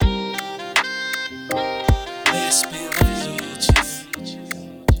Hey,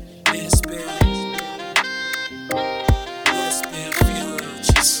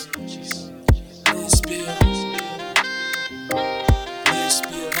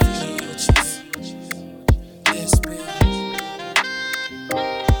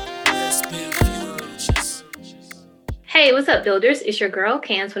 what's up, builders? It's your girl,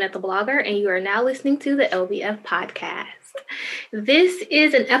 Antoinette the Blogger, and you are now listening to the LBF Podcast. This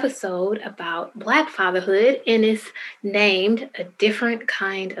is an episode about Black fatherhood, and it's named A Different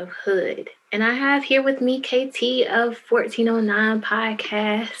Kind of Hood. And I have here with me KT of 1409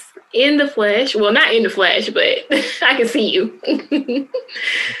 Podcast in the flesh. Well, not in the flesh, but I can see you.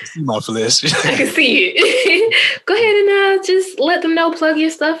 See my flesh. I can see it. Go ahead and just let them know, plug your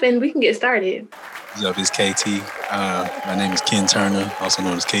stuff, and we can get started. What's up, it's KT. My name is Ken Turner, also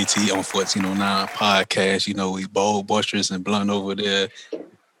known as KT on 1409 Podcast. You know, we bold, boisterous, and blunt over there.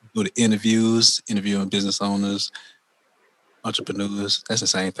 Do the interviewing business owners, entrepreneurs. That's the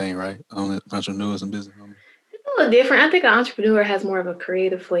same thing, right? Entrepreneurs and business owners. It's a little different. I think an entrepreneur has more of a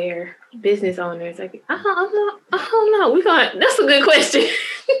creative flair. Business owners, like, I don't know. That's a good question.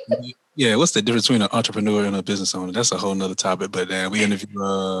 Yeah, what's the difference between an entrepreneur and a business owner? That's a whole nother topic. But we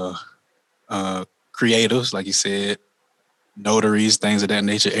interview creatives, like you said, notaries, things of that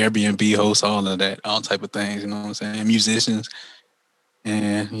nature, Airbnb hosts, all of that, all type of things, you know what I'm saying? Musicians.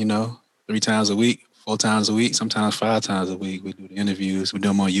 And, 3 times a week, 4 times a week, sometimes 5 times a week, we do the interviews. We do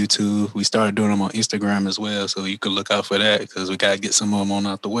them on YouTube. We started doing them on Instagram as well, so you can look out for that because we got to get some of them on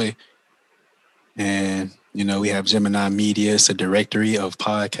out the way. And, we have Gemini Media. It's a directory of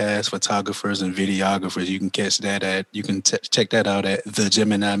podcasts, photographers, and videographers. You can catch that check that out at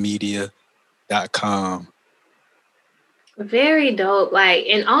thegemiниmedia.com. Very dope. Like,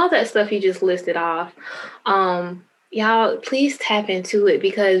 and all that stuff you just listed off, y'all please tap into it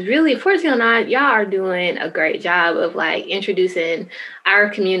because really 1409, y'all are doing a great job of like introducing our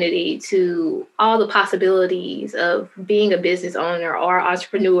community to all the possibilities of being a business owner or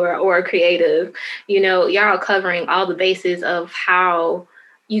entrepreneur or a creative. Y'all are covering all the bases of how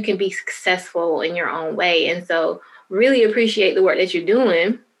you can be successful in your own way. And so really appreciate the work that you're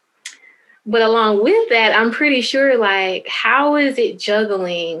doing. But along with that, I'm pretty sure, like, how is it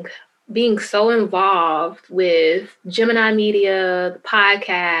juggling being so involved with Gemini Media, the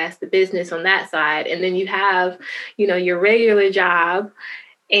podcast, the business on that side, and then you have, your regular job,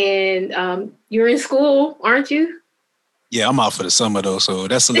 and you're in school, aren't you? Yeah, I'm out for the summer though, so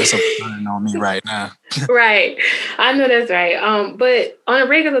that's something on me right now. Right, I know that's right. But on a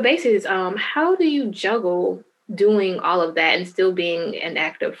regular basis, how do you juggle doing all of that and still being an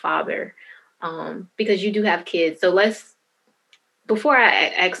active father? Because you do have kids. So before I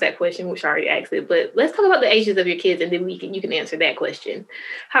ask that question, which I already asked it, but let's talk about the ages of your kids and then you can answer that question.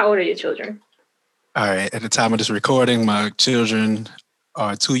 How old are your children? All right. At the time of this recording, my children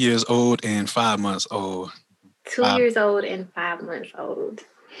are 2 years old and 5 months old. 2 years old and 5 months old.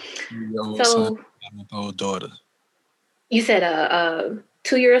 2-year-old son, 5-month-old daughter. You said a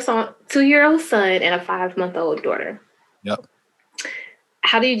 2-year-old son and a 5-month-old daughter. Yep.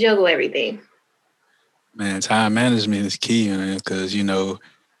 How do you juggle everything? Man, time management is key, man, because,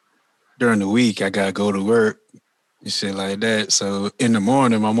 during the week, I got to go to work and shit like that. So in the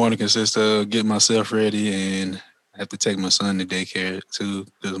morning, my morning consists of getting myself ready, and I have to take my son to daycare, too,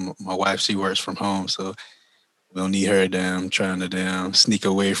 because my wife, she works from home, so we don't need her trying to sneak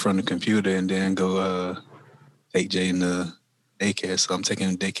away from the computer and then go take Jaden to daycare. So I'm taking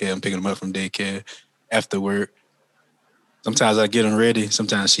him to daycare. I'm picking him up from daycare after work. Sometimes I get them ready.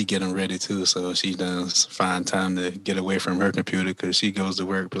 Sometimes she get them ready too. So she does find time to get away from her computer because she goes to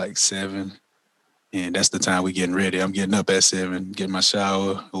work like 7. And that's the time we getting ready. I'm getting up at 7, getting my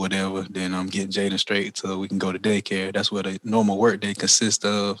shower or whatever. Then I'm getting Jaden straight so we can go to daycare. That's what a normal work day consists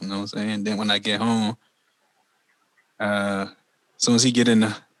of. You know what I'm saying? Then when I get home, as soon as he get in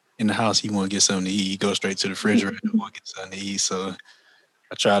the house, he want to get something to eat. He goes straight to the refrigerator and want to get something to eat. So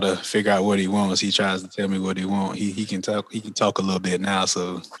I try to figure out what he wants. He tries to tell me what he wants. He can talk. He can talk a little bit now.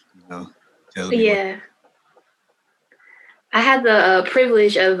 So tells me. Yeah, I had the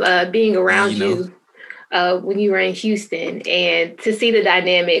privilege of being around you when you were in Houston, and to see the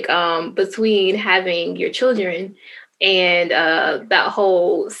dynamic between having your children and that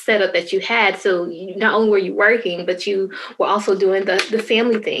whole setup that you had. So not only were you working, but you were also doing the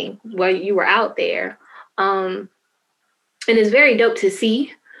family thing while you were out there. And it's very dope to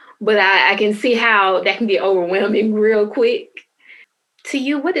see, but I can see how that can get overwhelming real quick. To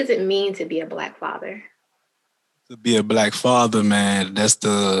you, what does it mean to be a Black father? To be a Black father, man, that's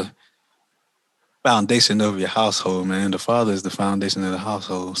the foundation of your household, man. The father is the foundation of the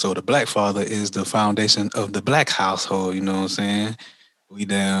household. So the black father is the foundation of the black household. You know what I'm saying? We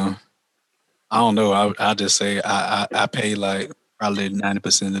down. I don't know. I just say I pay like probably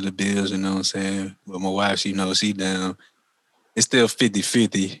 90% of the bills. You know what I'm saying? But my wife, she knows she down. It's still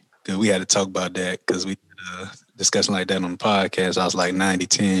 50-50 because we had to talk about that because we had a discussion like that on the podcast. I was like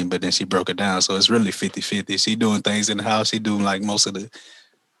 90-10, but then she broke it down. So it's really 50-50. She doing things in the house. She doing like most of the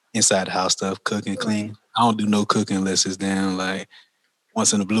inside the house stuff, cooking, Right. clean. I don't do no cooking unless it's down like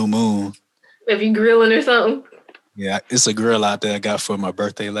once in a blue moon. If you grilling or something. Yeah, it's a grill out there I got for my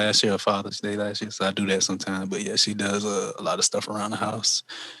birthday last year, or Father's Day last year. So I do that sometimes. But yeah, she does a lot of stuff around the house.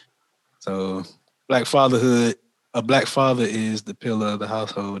 So black fatherhood, a black father is the pillar of the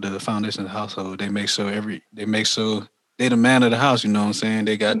household, the foundation of the household. They make sure they the man of the house. You know what I'm saying?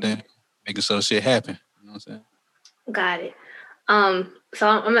 They got Mhm. them making sure shit happen. You know what I'm saying? Got it. So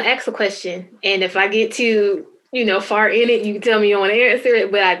I'm gonna ask a question, and if I get too, far in it, you can tell me you don't want to answer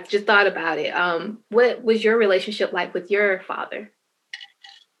it. But I just thought about it. What was your relationship like with your father?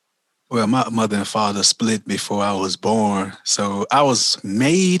 Well, my mother and father split before I was born. So I was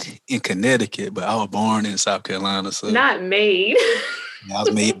made in Connecticut, but I was born in South Carolina. So Not made. yeah, I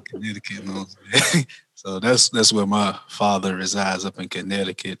was made in Connecticut. You know what I'm saying? So that's where my father resides up in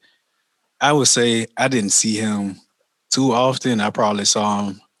Connecticut. I would say I didn't see him too often. I probably saw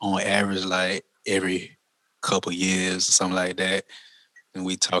him on average like every couple years or something like that. And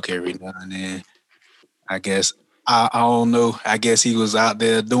we talk every now and then. I guess I don't know. I guess he was out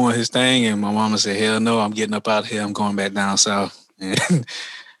there doing his thing, and my mama said, "Hell no, I'm getting up out of here. I'm going back down south." And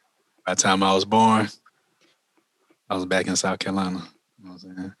by the time I was born, I was back in South Carolina. You know what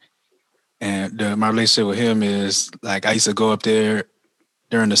I'm saying? And my relationship with him is like I used to go up there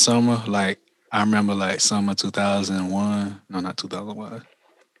during the summer. Like I remember like summer 2001. No, not 2001.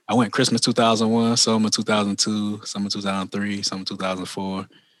 I went Christmas 2001, summer 2002, summer 2003, summer 2004.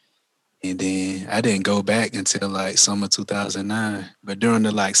 And then I didn't go back until like summer 2009. But during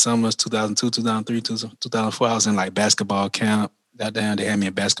the like summers 2002, 2003, 2004, I was in like basketball camp. Goddamn, they had me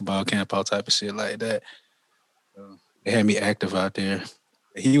in basketball camp, all type of shit like that. So they had me active out there.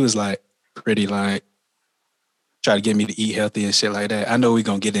 He was like pretty like try to get me to eat healthy and shit like that. I know we're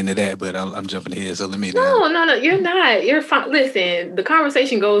gonna get into that, but I'm jumping ahead. So let me No, no, no. You're not. You're fine. Listen, the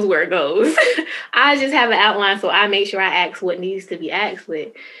conversation goes where it goes. I just have an outline, so I make sure I ask what needs to be asked.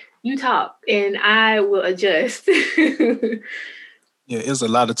 But you talk, and I will adjust. yeah, it's a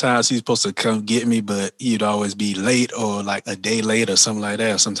lot of times he's supposed to come get me, but he'd always be late or like a day late or something like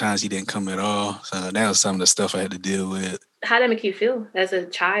that. Sometimes he didn't come at all. So that was some of the stuff I had to deal with. How did that make you feel as a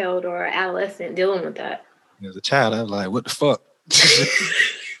child or adolescent dealing with that? As a child, I was like, what the fuck?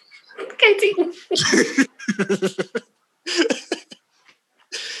 KT.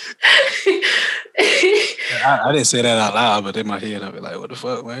 I didn't say that out loud, but in my head, I'd be like, what the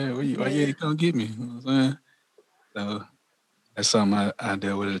fuck, man? Why you ain't come get me? You know what I'm saying? So that's something I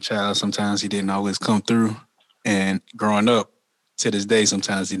dealt with as a child. Sometimes he didn't always come through. And growing up, to this day,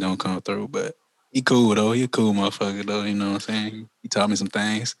 sometimes he don't come through. But he cool, though. He a cool motherfucker, though. You know what I'm saying? He taught me some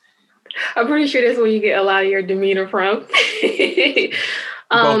things. I'm pretty sure that's where you get a lot of your demeanor from.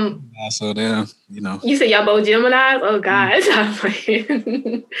 We both um, so then, you know. you said y'all both Geminis? Oh God, stop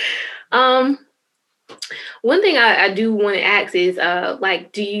playing. um, one thing I do want to ask is,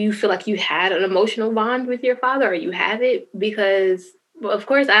 like, do you feel like you had an emotional bond with your father, or you have it? Because, well, of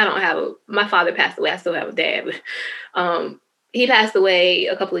course, I don't have my father passed away. I still have a dad, but he passed away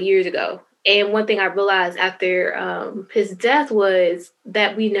a couple of years ago. And one thing I realized after his death was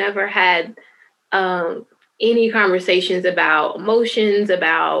that we never had um, any conversations about emotions,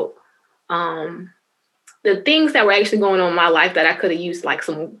 about um, the things that were actually going on in my life that I could have used like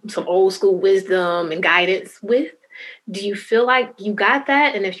some old school wisdom and guidance with. Do you feel like you got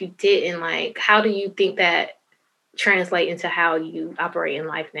that? And if you didn't, like, how do you think that translate into how you operate in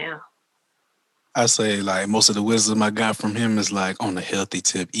life now? I say like most of the wisdom I got from him is like on the healthy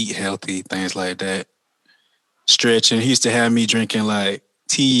tip, eat healthy, things like that. Stretching. He used to have me drinking like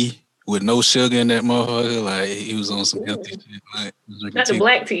tea with no sugar in that motherfucker. Like he was on some healthy Ooh, shit. Like he was drinking not the tea,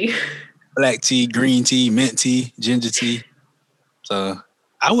 black tea. black tea, green tea, mint tea, ginger tea. So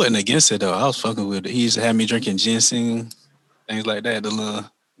I wasn't against it though. I was fucking with it. He used to have me drinking ginseng, things like that. The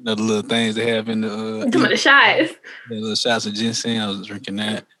little things they have in the You talking about eat, the shots? the little shots of ginseng. I was drinking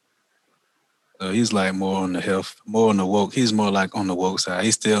that. So he's like more on the health, more on the woke. He's more like on the woke side.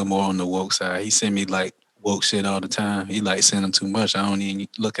 He's still more on the woke side. He send me like woke shit all the time. He like sending too much. I don't even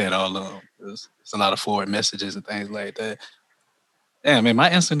look at all of them. It's a lot of forward messages and things like that. Damn, am I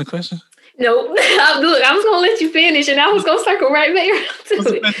answering the question? Nope. Look, I was gonna let you finish, and I was gonna circle right back around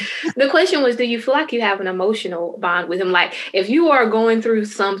to it. The question was, do you feel like you have an emotional bond with him? Like, if you are going through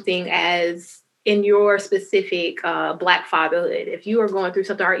something as in your specific Black fatherhood, if you are going through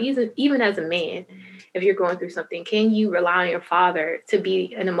something, or even as a man, if you're going through something, can you rely on your father to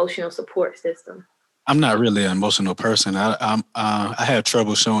be an emotional support system? I'm not really an emotional person. I have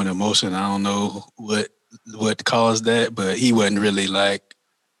trouble showing emotion. I don't know what caused that, but he wasn't really like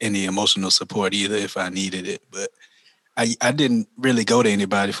any emotional support either if I needed it. But I didn't really go to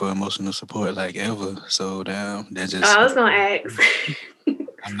anybody for emotional support like ever. So that just I was gonna ask.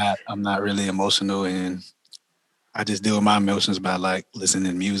 I'm not really emotional, and I just deal with my emotions by like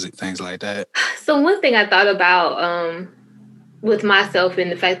listening to music, things like that. So one thing I thought about with myself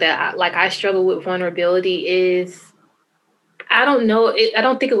and the fact that I struggle with vulnerability is I don't know. I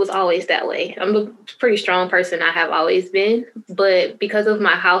don't think it was always that way. I'm a pretty strong person. I have always been. But because of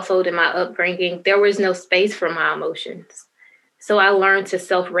my household and my upbringing, there was no space for my emotions. So I learned to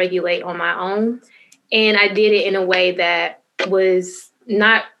self regulate on my own. And I did it in a way that was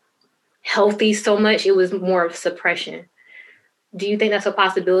not healthy so much. It was more of suppression. Do you think that's a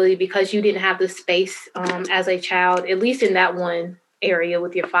possibility because you didn't have the space as a child, at least in that one area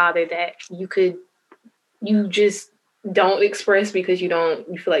with your father, that you just don't express because you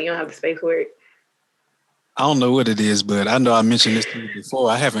feel like you don't have the space for it? I don't know what it is, but I know I mentioned this to you before.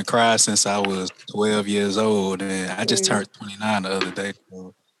 I haven't cried since I was 12 years old, and I just Mm. turned 29 the other day.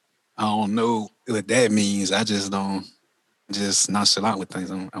 So I don't know what that means. I just don't just nonchalant with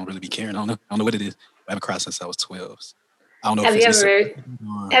things. I don't really be caring. I don't know what it is. I haven't cried since I was 12. I don't know if Have it's you just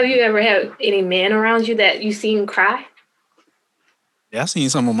ever have you ever had any men around you that you seen cry? yeah, I seen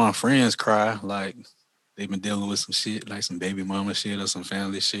some of my friends cry like they've been dealing with some shit, like some baby mama shit or some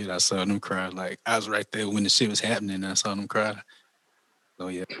family shit. I saw them cry. Like I was right there when the shit was happening. And I saw them cry. So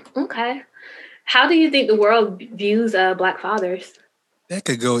yeah. Okay. How do you think the world views Black fathers? That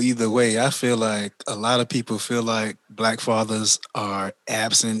could go either way. I feel like a lot of people feel like black fathers are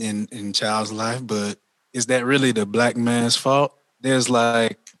absent in child's life, but is that really the black man's fault? There's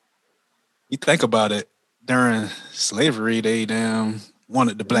like, you think about it, during slavery, they damn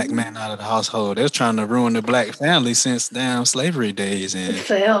wanted the black man out of the household. They're trying to ruin the black family since damn slavery days. And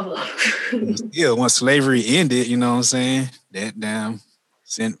Forever. still, once slavery ended, you know what I'm saying? That damn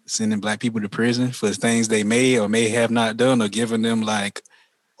sending black people to prison for things they may or may have not done or giving them like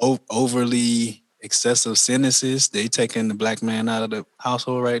overly excessive sentences. They taking the black man out of the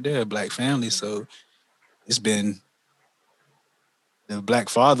household right there, black family. So it's been the black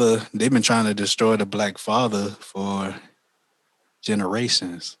father. They've been trying to destroy the black father for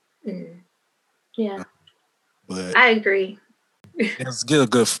generations. Mm. Yeah, But I agree. there's still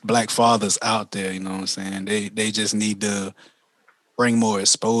good black fathers out there. You know what I'm saying? They just need to bring more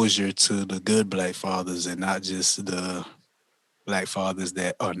exposure to the good black fathers and not just the black fathers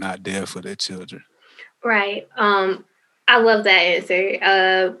that are not there for their children. Right. I love that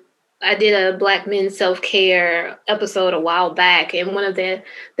answer. I did a Black men self care episode a while back, and one of the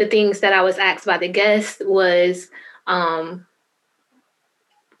things that I was asked by the guest was, um,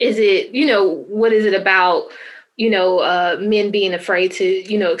 is it what is it about men being afraid to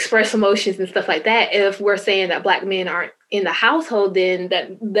express emotions and stuff like that? If we're saying that Black men aren't in the household, then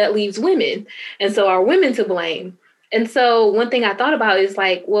that leaves women, and so are women to blame? And so one thing I thought about is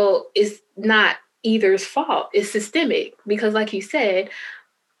like, well, it's not either's fault. It's systemic because, like you said,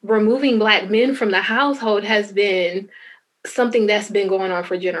 removing Black men from the household has been something that's been going on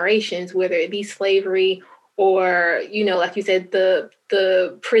for generations, whether it be slavery or, like you said, the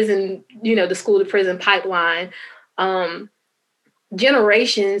prison, the school to prison pipeline. Um,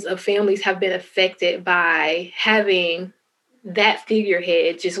 Generations of families have been affected by having that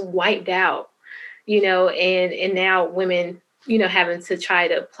figurehead just wiped out, and now women, having to try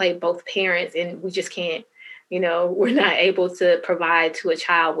to play both parents, and we just can't, we're not able to provide to a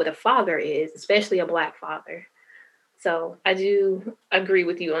child what a father is, especially a Black father. So I do agree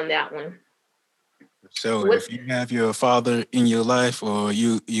with you on that one. So What if you have your father in your life, or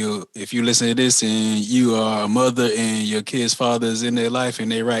you if you listen to this and you are a mother and your kid's father is in their life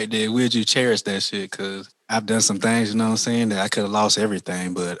and they right there, would you cherish that shit? Cause I've done some things, you know what I'm saying, that I could have lost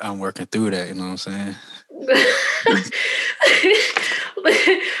everything, but I'm working through that, you know what I'm saying?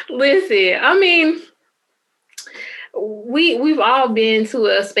 listen, I mean, we've all been to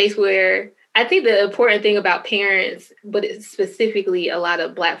a space where I think the important thing about parents, but it's specifically a lot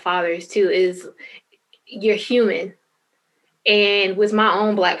of Black fathers too, is you're human. And with my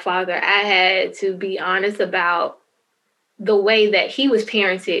own Black father, I had to be honest about the way that he was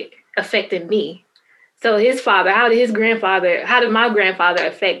parented affected me. So how did my grandfather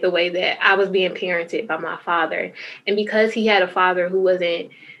affect the way that I was being parented by my father? And because he had a father who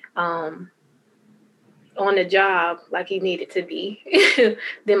wasn't um, on the job like he needed to be,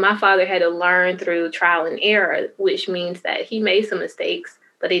 then my father had to learn through trial and error, which means that he made some mistakes,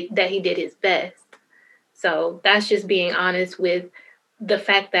 but that he did his best. So that's just being honest with the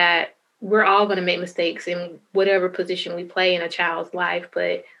fact that we're all going to make mistakes in whatever position we play in a child's life,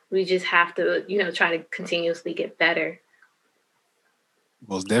 but we just have to, try to continuously get better.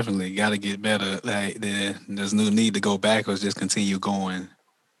 Most definitely got to get better. Like there's no need to go backwards. Just continue going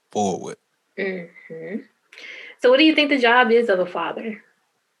forward. Hmm. So, what do you think the job is of a father?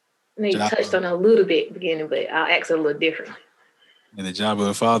 I know you Job touched on it a little bit at the beginning, but I'll ask it a little differently. and the job of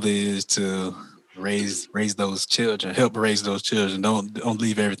a father is to raise those children, help raise those children. Don't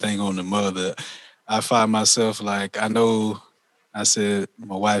leave everything on the mother. I find myself like I know I said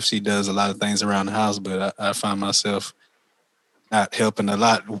my wife she does a lot of things around the house, but I find myself not helping a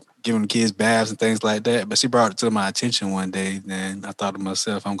lot, giving the kids baths and things like that. But she brought it to my attention one day, and I thought to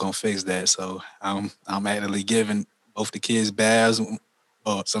myself, I'm gonna fix that. So I'm actively giving both the kids baths,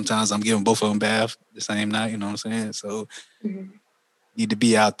 or sometimes I'm giving both of them baths the same night. You know what I'm saying? So Mm-hmm. need to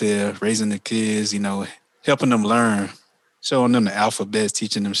be out there raising the kids. Helping them learn, showing them the alphabets,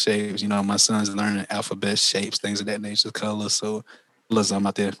 teaching them shapes. My son's learning alphabet shapes, things of that nature, colors. So plus I'm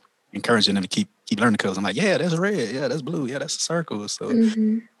out there encouraging them to keep learning colors. I'm like, yeah, that's red, yeah, that's blue, yeah, that's a circle. So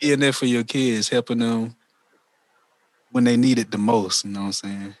Mm-hmm. being there for your kids, helping them when they need it the most, you know what I'm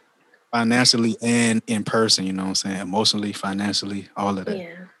saying? Financially and in person, you know what I'm saying? Emotionally, financially, all of that.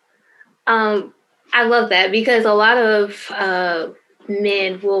 Yeah. Um, I love that because a lot of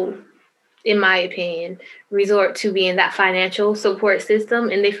men will, in my opinion, resort to being that financial support system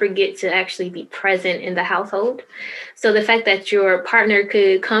and they forget to actually be present in the household. So the fact that your partner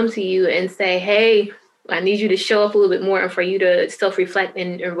could come to you and say, hey, I need you to show up a little bit more and for you to self reflect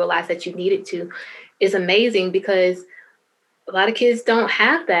and realize that you needed to is amazing because a lot of kids don't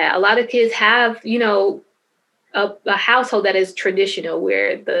have that. A lot of kids have, a household that is traditional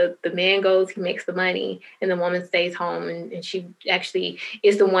where the man goes, he makes the money, and the woman stays home and she actually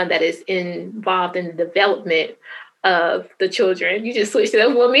is the one that is involved in the development of the children. You just switched it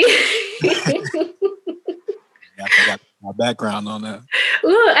up for me. Yeah, I forgot my background on that.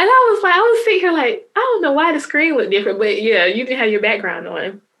 Look, and I was sitting here like, I don't know why the screen looked different, but yeah, you didn't have your background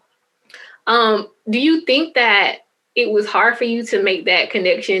on. Do you think that it was hard for you to make that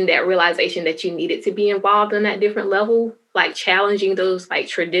connection, that realization that you needed to be involved on that different level, like challenging those like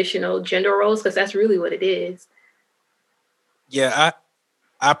traditional gender roles? Because that's really what it is. Yeah,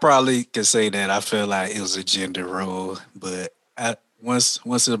 I probably could say that I feel like it was a gender role, but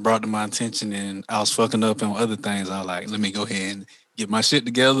once it brought to my attention and I was fucking up on other things, I was like, let me go ahead and get my shit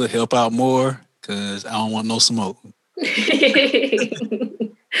together, help out more, cause I don't want no smoke.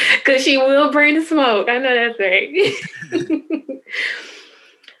 Because she will bring the smoke. I know that's right.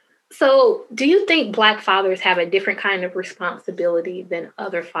 So, do you think Black fathers have a different kind of responsibility than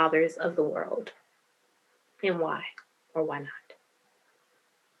other fathers of the world? And why? Or why not?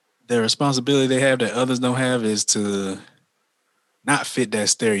 The responsibility they have that others don't have is to not fit that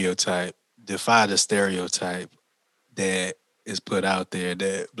stereotype, defy the stereotype that is put out there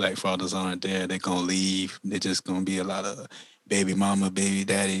that black fathers aren't there. They're gonna leave. They're just gonna be a lot of baby mama, baby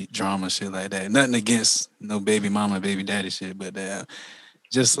daddy drama, shit like that. Nothing against no baby mama, baby daddy shit, but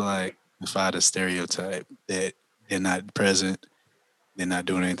just like defy the stereotype that they're not present, they're not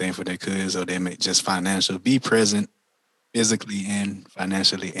doing anything for their kids, or they may just financial be present physically and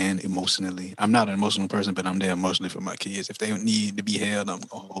financially and emotionally. I'm not an emotional person, but I'm there emotionally for my kids. If they need to be held, I'm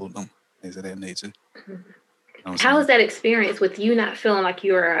gonna hold them. Things of that nature. You know what I'm How saying? is that experience with you not feeling like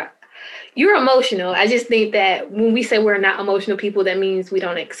you're emotional? I just think that when we say we're not emotional people, that means we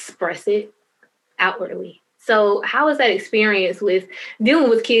don't express it outwardly. So, how is that experience with dealing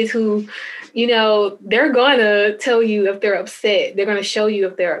with kids who, they're going to tell you if they're upset. They're going to show you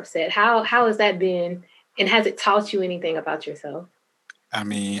if they're upset. How has that been? And has it taught you anything about yourself? I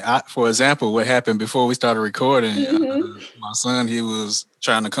mean, for example, what happened before we started recording? Mm-hmm. My son, he was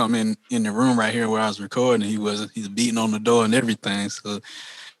trying to come in the room right here where I was recording. He's beating on the door and everything. So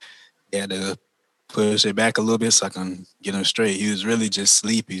he had to push it back a little bit so I can get him straight. He was really just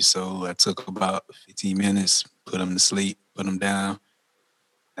sleepy, so I took about 15 minutes, put him to sleep, put him down.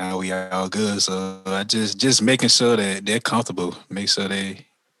 Now we all good. So I just making sure that they're comfortable, make sure they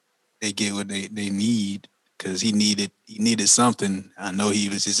get what they need because he needed something. I know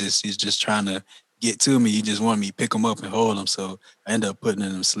he's just trying to get to me. He just wanted me to pick him up and hold him. So I ended up putting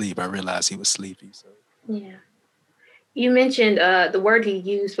him to sleep. I realized he was sleepy. So Yeah. You mentioned the word you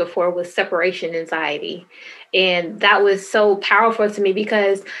used before was separation anxiety. And that was so powerful to me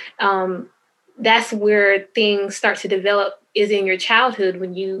because um, that's where things start to develop is in your childhood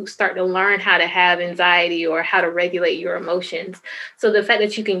when you start to learn how to have anxiety or how to regulate your emotions. So the fact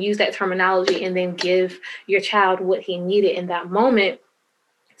that you can use that terminology and then give your child what he needed in that moment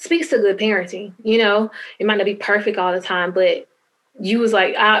speaks to good parenting. You know, it might not be perfect all the time, but you was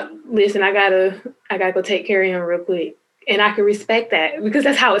like, listen, I gotta go take care of him real quick. And I can respect that because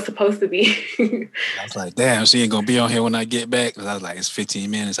that's how it's supposed to be. I was like, damn, she ain't gonna be on here when I get back. 'Cause I was like, it's 15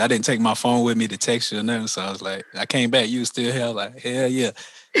 minutes. I didn't take my phone with me to text you or nothing. So I was like, I came back, you was still here. Like, hell yeah.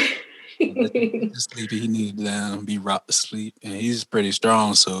 Just sleepy. He needed to be rocked to sleep. And he's pretty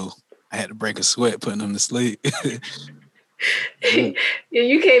strong, so I had to break a sweat putting him to sleep. Yeah,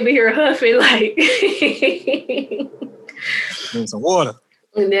 you can't be here huffing like. Drink some water.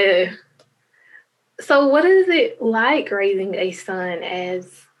 No. So, what is it like raising a son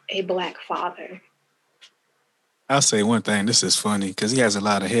as a Black father? I'll say one thing. This is funny because he has a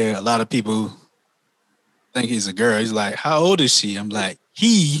lot of hair. A lot of people think he's a girl. He's like, how old is she? I'm like,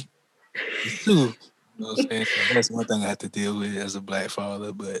 he is two. You know what I'm saying? So that's one thing I have to deal with as a Black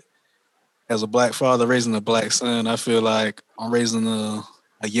father. But as a Black father raising a Black son, I feel like I'm raising a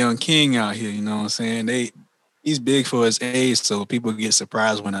young king out here. You know what I'm saying? He's big for his age, so people get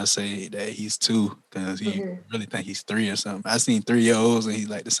surprised when I say that he's two because he Mhm. really think he's three or something. I seen 3 year olds and he's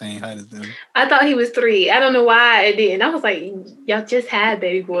like the same height as them. I thought he was 3. I don't know why I didn't. I was like, y'all just had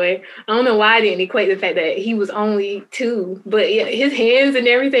baby boy. I don't know why I didn't equate the fact that he was only 2. But yeah, his hands and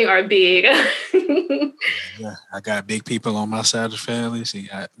everything are big. Yeah, I got big people on my side of the family. She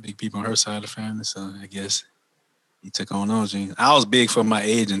got big people on her side of the family. So I guess he took on those genes. I was big for my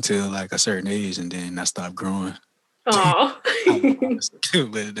age until like a certain age, and then I stopped growing. Aw. I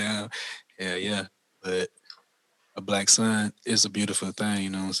let it down. Yeah, yeah. But a Black son is a beautiful thing.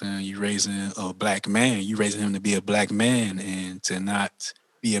 You know what I'm saying? You raising a Black man. You raising him to be a Black man and to not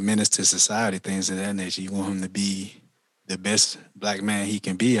be a menace to society. Things of that nature. You want him to be the best Black man he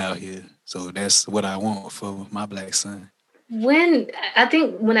can be out here. So that's what I want for my Black son. When I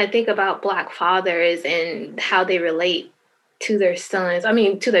think about Black fathers and how they relate to their sons, I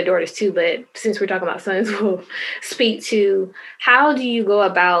mean to their daughters too, but since we're talking about sons, we'll speak to how do you go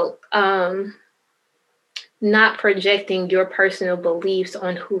about not projecting your personal beliefs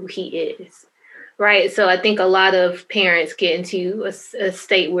on who he is, right? So I think a lot of parents get into a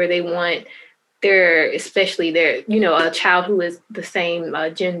state where they want especially their, a child who is the same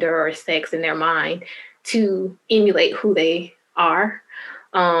gender or sex in their mind to emulate who they are,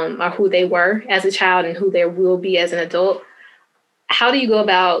 or who they were as a child and who they will be as an adult. How do you go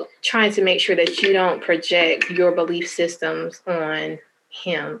about trying to make sure that you don't project your belief systems on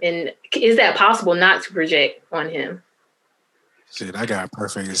him? And is that possible not to project on him? Shit, I got a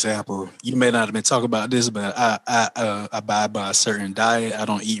perfect example. You may not have been talking about this, but I abide by a certain diet. I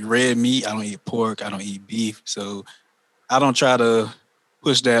don't eat red meat. I don't eat pork. I don't eat beef. So I don't try to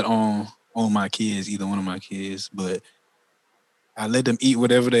push that on my kids, either one of my kids. But I let them eat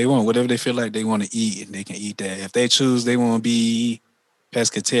whatever they want, whatever they feel like they want to eat, and they can eat that. If they choose they want to be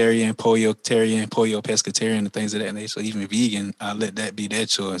pescatarian, pollo pescatarian, and things of that nature, so even vegan, I let that be their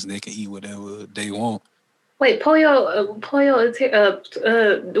choice. They can eat whatever they want. Wait, what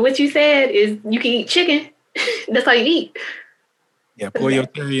you said is you can eat chicken. That's all you eat. Yeah, What is pollo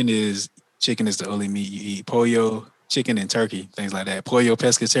that? tarian is chicken is the only meat you eat. Pollo, chicken and turkey, things like that. Pollo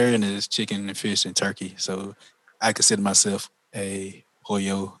pescatarian is chicken and fish and turkey. So I consider myself a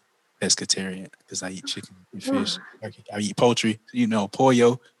pollo pescatarian because I eat chicken and Oh, fish, turkey. I eat poultry. You know,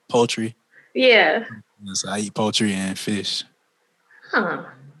 pollo, poultry. yeah. So I eat poultry and fish. Huh.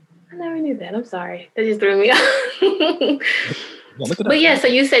 I never knew that. I'm sorry. That just threw me off. Yeah, look it But up. yeah, so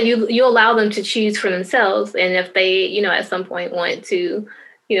you said you allow them to choose for themselves, and if they, at some point want to,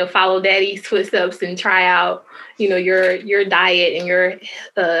 follow daddy's footsteps and try out, your diet and your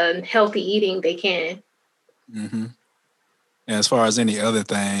healthy eating, they can. Mm-hmm. And as far as any other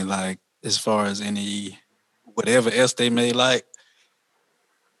thing, like as far as any whatever else they may like,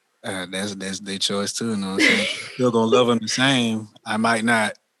 that's their choice too. You know what I'm saying? Still gonna love them the same. I might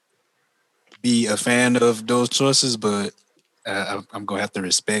not be a fan of those choices, but I'm gonna have to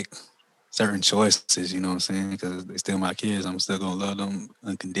respect certain choices. You know what I'm saying? Because they're still my kids. I'm still gonna love them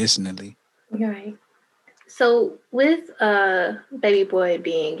unconditionally. Right. So, with baby boy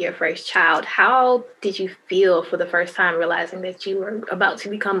being your first child, how did you feel for the first time realizing that you were about to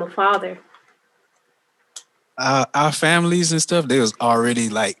become a father? Our families and stuff, they was already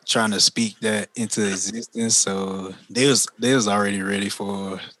like trying to speak that into existence. So they was already ready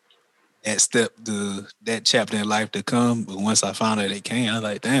for that chapter in life to come. But once I found out it came, I was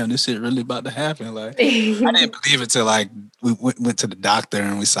like, damn, this shit really about to happen. Like I didn't believe it till like we went to the doctor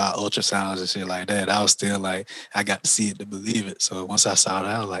and we saw ultrasounds and shit like that. I was still like, I got to see it to believe it. So once I saw it,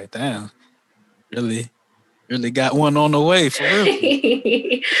 I was like, damn, really, really got one on the way for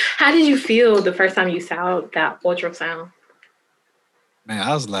real. How did you feel the first time you saw that ultrasound? Man,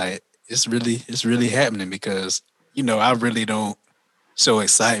 I was like, it's really happening because I really don't show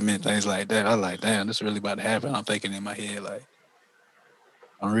excitement, things like that. I was like, damn, this really about to happen. I'm thinking in my head like,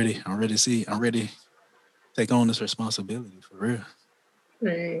 I'm ready to take on this responsibility for real.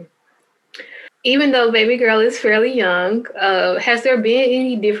 Mm. Even though baby girl is fairly young, has there been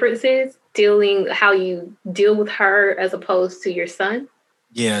any differences dealing how you deal with her as opposed to your son?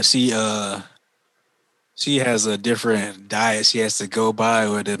 Yeah, she has a different diet she has to go by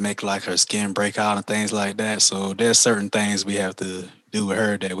with to make like her skin break out and things like that. So there's certain things we have to do with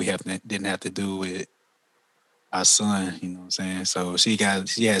her that we didn't have to do with our son, you know what I'm saying? So she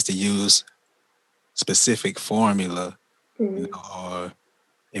has to use specific formula, Mm, or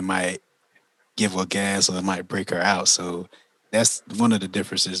it might give her gas or it might break her out. So that's one of the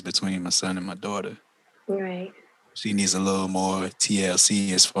differences between my son and my daughter. right. She needs a little more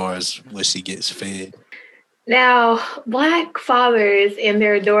TLC as far as what she gets fed. Now, Black fathers and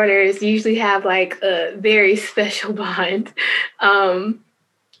their daughters usually have like a very special bond. Um,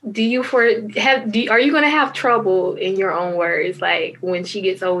 do you for have do, are you going to have trouble in your own words like when she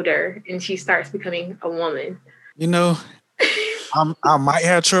gets older and she starts becoming a woman? You know, I might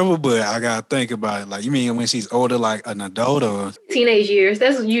have trouble, but I gotta think about it. Like, you mean when she's older, like an adult, or Teenage years,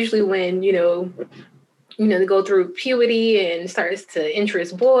 that's usually when they go through puberty and starts to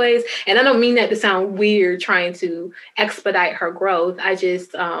interest boys. And I don't mean that to sound weird trying to expedite her growth.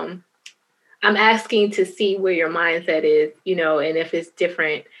 I'm asking to see where your mindset is, and if it's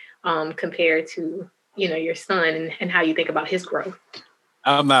different compared to, your son and how you think about his growth.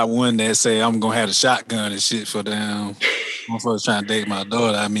 I'm not one that say I'm gonna have a shotgun and shit for them. Motherfuckers trying to date my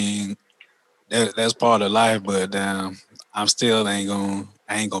daughter. I mean, that's part of life, but I'm still I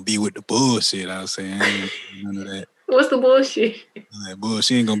ain't gonna be with the bullshit. I was saying, I ain't gonna do none of that. What's the bullshit? None of that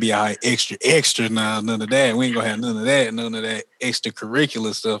bullshit ain't gonna be all extra, extra now. None of that. We ain't gonna have none of that. None of that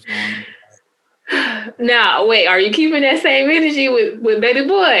extracurricular stuff going on. Now, wait, are you keeping that same energy with baby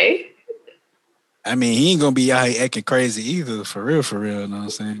boy? I mean, he ain't gonna be out here acting crazy either, for real, for real. You know what I'm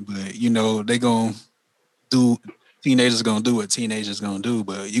saying? But they gonna do. Teenagers gonna do what teenagers gonna do,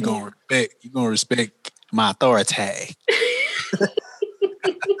 but you gonna respect my authority.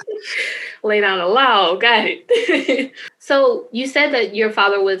 Lay down the law. Got it. So you said that your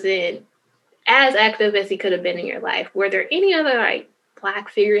father wasn't as active as he could have been in your life. Were there any other like Black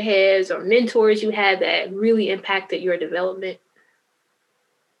figureheads or mentors you had that really impacted your development?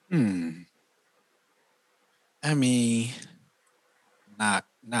 Hmm. I mean, not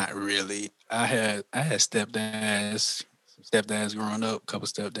really. I had some stepdads growing up, couple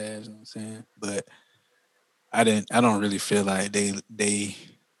stepdads. You know what I'm saying? But I don't really feel like they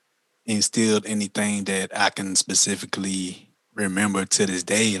instilled anything that I can specifically remember to this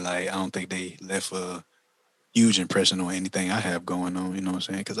day. Like, I don't think they left a huge impression on anything I have going on. You know what I'm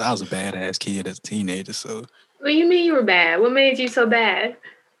saying? Because I was a badass kid as a teenager. So What do you mean you were bad? What made you so bad?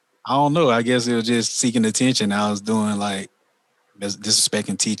 I don't know. I guess it was just seeking attention. I was doing like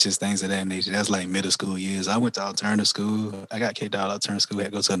disrespecting teachers, things of that nature. That's like middle school years. I went to alternative school. I got kicked out of alternative school. I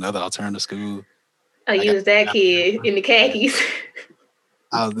had to go to another alternative school. Oh, I you got was that out kid in the there. khakis.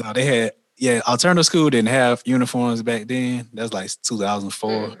 No, they had, yeah, alternative school didn't have uniforms back then. That's like 2004.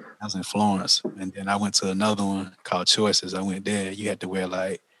 Mm. I was in Florence, and then I went to another one called Choices. I went there. You had to wear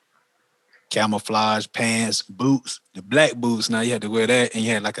like camouflage pants, boots, the black boots. Now you had to wear that, and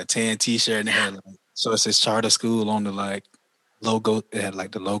you had like a tan T-shirt, and it had like Choices Charter School on the like logo. It had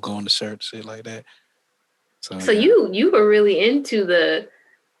like the logo on the shirt, shit like that. So So yeah, you were really into the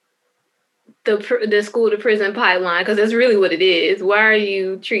school to prison pipeline because that's really what it is. Why are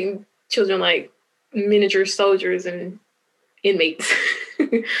you treating children like miniature soldiers and inmates?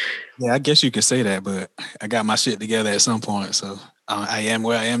 yeah, I guess you could say that, but I got my shit together at some point, so I am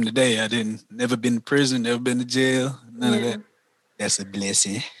where I am today. I didn't never been to prison, never been to jail, none of Yeah. that. That's a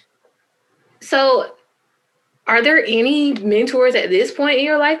blessing. So, are there any mentors at this point in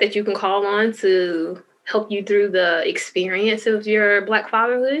your life that you can call on to help you through the experience of your Black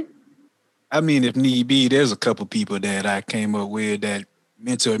fatherhood? I mean, if need be, there's a couple people that I came up with that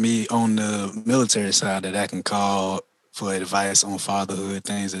mentored me on the military side that I can call for advice on fatherhood,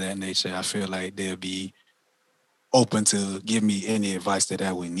 things of that nature. I feel like they'll be open to give me any advice that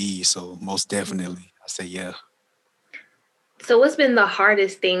I would need. So most definitely, I say yeah. So what's been the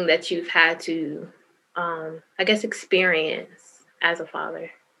hardest thing that you've had to, I guess, experience as a father?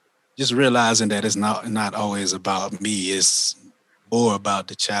 Just realizing that it's not always about me. It's more about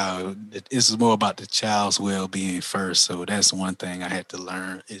the child. It's more about the child's well being first. So that's one thing I had to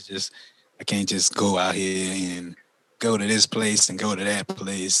learn. It's just I can't just go out here and go to this place and go to that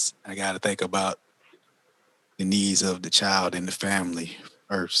place. I got to think about the needs of the child and the family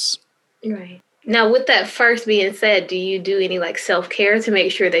first. Right. Now, with that first being said, do you do any like self care to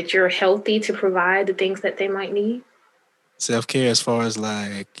make sure that you're healthy to provide the things that they might need? Self care, as far as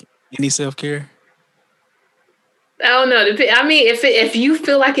like any self care. I don't know. I mean, if you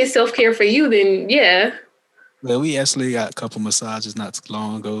feel like it's self care for you, then yeah. Well, we actually got a couple massages not too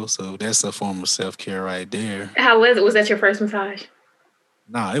long ago, so that's a form of self care right there. How was it? Was that your first massage?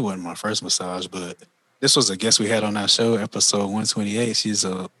 Nah, it wasn't my first massage, but this was a guest we had on our show, episode 128. She's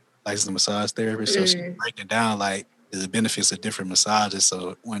a licensed massage therapist, so she's Mm, breaking down like the benefits of different massages.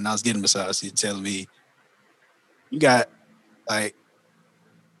 So when I was getting massage, she's telling me you got like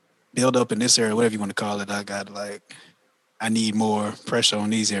build up in this area, whatever you want to call it. I got like I need more pressure on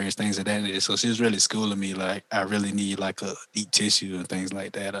these areas, things of that nature. So she was really schooling me like I really need like a deep tissue and things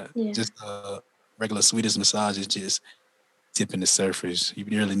like that. yeah. Just regular sweetest massage is just tipping the surface. You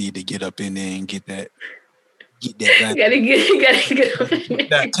really need to get up in there and get that done. Gotta get up in there.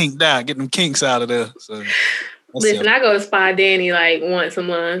 That kink down, get them kinks out of there. So that's Listen, I go to Spa Danny like once a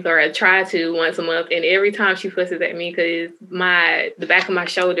month, or I try to once a month, and every time she fusses at me because the back of my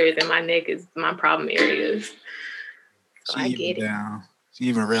shoulders and my neck is my problem areas. So I get it. She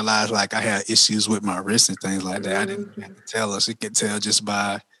even realized like I had issues with my wrist and things like that. I didn't Mhm. have to tell her. She could tell just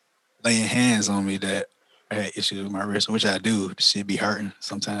by laying hands on me that I had issues with my wrist, which I do. She'd be hurting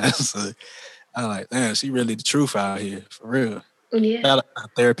sometimes. So I was like, damn, she really the truth out here for real. Yeah. Shout out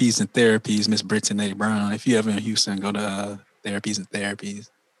to Therapies, Miss Brittany Brown. If you ever in Houston, go to Therapies.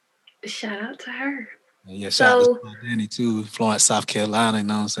 Shout out to her. Yeah, shout out to So, Spa Danny too, Florence, South Carolina. You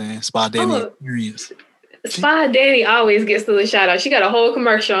know what I'm saying? Spa Danny oh, experience. Spa Danny always gets the shout out. She got a whole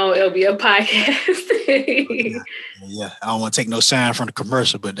commercial on LBF Oh, podcast. yeah. Yeah. I don't want to take no shine from the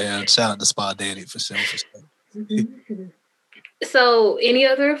commercial, but shout out to Spa Danny for sure. Mhm. So, any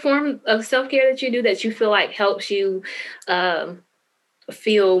other form of self care that you do that you feel like helps you um,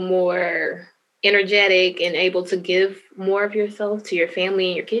 feel more energetic and able to give more of yourself to your family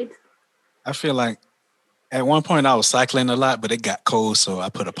and your kids? I feel like at one point I was cycling a lot, but it got cold, so I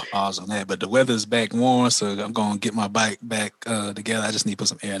put a pause on that. But the weather's back warm, so I'm gonna get my bike back together. I just need to put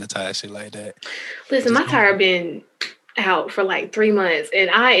some air in the tire, shit like that. Listen, Just my tire been out for like 3 months,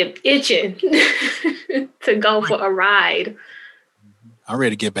 and I am itching to go for a ride. I'm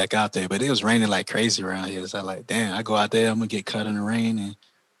ready to get back out there, but it was raining like crazy around here. So I'm like, damn, I go out there, I'm gonna get cut in the rain, and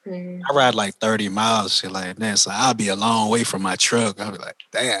Mm. I ride like 30 miles, shit like that. So I'll be a long way from my truck. I'll be like,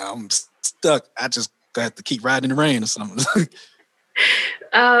 damn, I'm stuck. I just got to keep riding in the rain or something.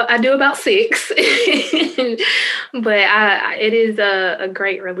 I do about 6, but it is a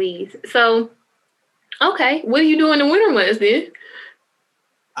great release. So, okay, what do you do in the winter months then?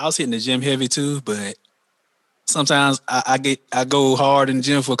 I was hitting the gym heavy too, but sometimes I go hard in the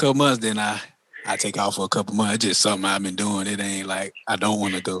gym for a couple months, then I take off for a couple months. It's just something I've been doing. It ain't like I don't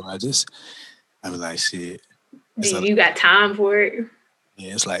want to go. I was like, shit. Do It's other, you got time for it?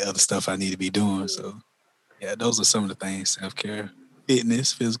 yeah, it's like other stuff I need to be doing. So yeah, those are some of the things: self care,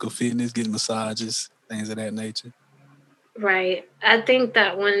 fitness, physical fitness, getting massages, things of that nature. Right. I think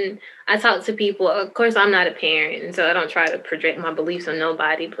that when I talk to people, of course, I'm not a parent, and so I don't try to project my beliefs on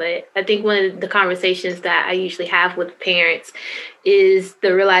nobody. But I think one of the conversations that I usually have with parents is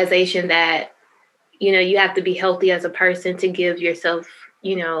the realization that, you have to be healthy as a person to give yourself,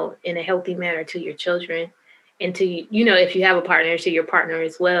 in a healthy manner to your children and to, if you have a partner, to your partner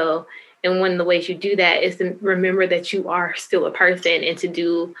as well. And one of the ways you do that is to remember that you are still a person and to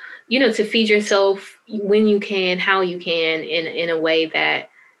do, to feed yourself when you can, how you can, in a way that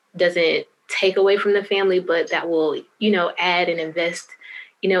doesn't take away from the family, but that will, add and invest,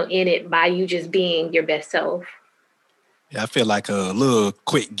 in it by you just being your best self. Yeah, I feel like a little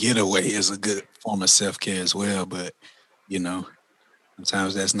quick getaway is a good form of self care as well, but you know,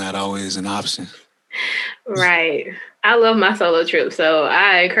 sometimes that's not always an option. Right. I love my solo trip. So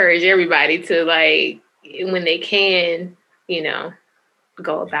I encourage everybody to like when they can, you know,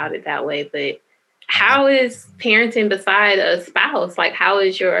 go about it that way. But I, how is parenting beside a spouse? Like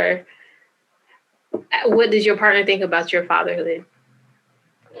what does your partner think about your fatherhood?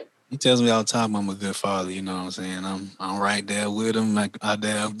 he tells me all the time I'm a good father. You know what I'm saying? I'm right there with him, like out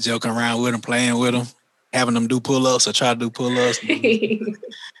there joking around with him, playing with him, having them do pull ups or try to do pull ups.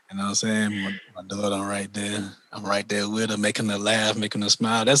 You know what I'm saying? My daughter, I'm right there. I'm right there with her, making her laugh, making her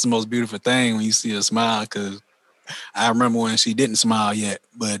smile. That's the most beautiful thing when you see her smile. Cause I remember when she didn't smile yet,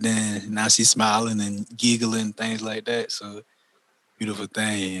 but then now she's smiling and giggling, things like that. So beautiful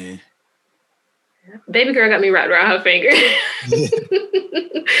thing. Baby girl got me wrapped around her finger. Yeah.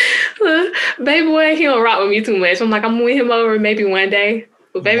 Baby boy, he don't rock with me too much. I'm like, I'm gonna win him over maybe one day.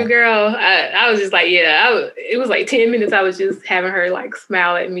 But baby Yeah. girl, I was just like, yeah. It was like 10 minutes. I was just having her like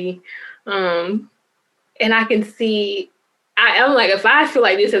smile at me, and I can see. I'm like, if I feel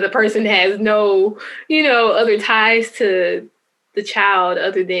like this as a person that has no, other ties to the child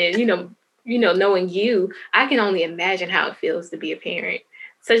other than knowing you, I can only imagine how it feels to be a parent.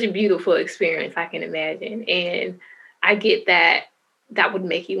 Such a beautiful experience, I can imagine, and I get that that would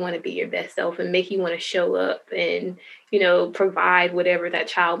make you want to be your best self and make you want to show up and provide whatever that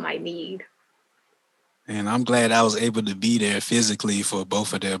child might need. And I'm glad I was able to be there physically for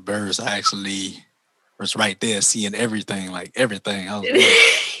both of their births. I actually was right there seeing everything, like everything. I was there.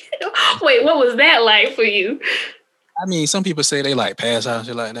 Wait, what was that like for you? I mean, some people say they like pass out and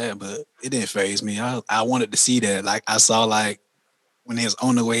shit like that, but it didn't phase me. I wanted to see that. Like I saw like when they was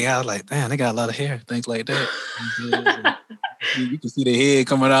on the way out, like, damn, they got a lot of hair, things like that. So you can see the head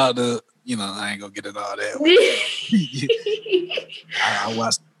coming out the, I ain't gonna get it all that. I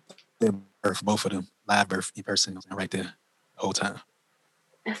watched their birth, both of them, live birth in person right there the whole time.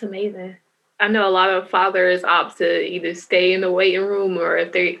 That's amazing. I know a lot of fathers opt to either stay in the waiting room, or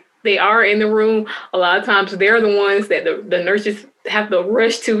if they are in the room, a lot of times they're the ones that the nurses have to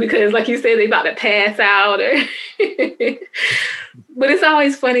rush to because, like you said, they about to pass out. Or but it's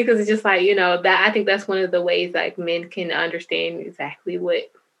always funny because it's just like that. I think that's one of the ways like men can understand exactly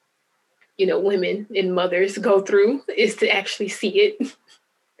what women and mothers go through is to actually see it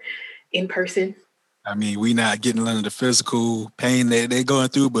in person. I mean, we not getting none of the physical pain that they're going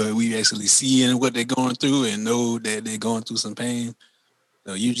through, but we actually seeing what they're going through and know that they're going through some pain.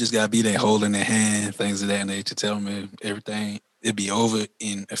 So you just gotta be there holding their hand, things of that nature, tell them everything. It'll be over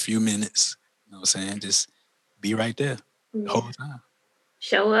in a few minutes. You know what I'm saying? Just be right there the Yeah. whole time.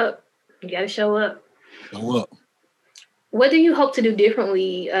 Show up. You got to show up. Show up. What do you hope to do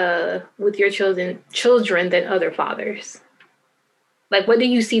differently with your children than other fathers? Like, what do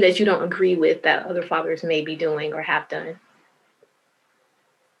you see that you don't agree with that other fathers may be doing or have done?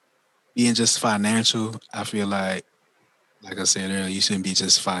 Being just financial, I feel like I said earlier, you shouldn't be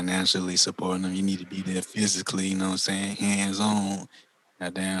just financially supporting them. You need to be there physically, you know what I'm saying? Hands on.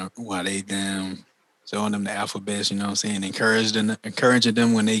 Goddamn, while they damn showing them the alphabets, you know what I'm saying? Encouraging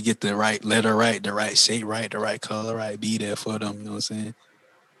them when they get the right letter right, the right shape right, the right color right. Be there for them, you know what I'm saying?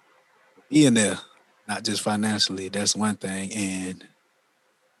 Being there, not just financially, that's one thing. And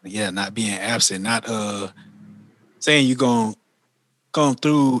yeah, not being absent, not saying you're gonna come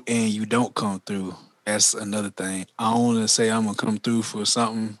through and you don't come through. That's another thing. I don't want to say I'm gonna come through for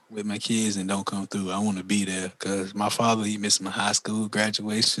something with my kids and don't come through. I want to be there because my father he missed my high school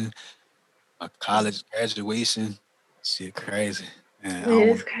graduation, my college graduation. Shit, crazy. And It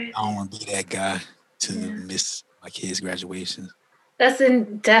is crazy. I don't want to be that guy to Yeah. miss my kids' graduations. That's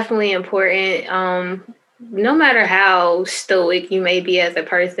definitely important. No matter how stoic you may be as a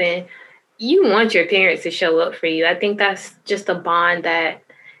person, you want your parents to show up for you. I think that's just a bond that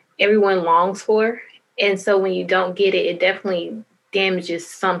everyone longs for. And so when you don't get it, it definitely damages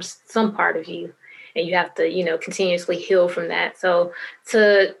some part of you. And you have to, continuously heal from that. So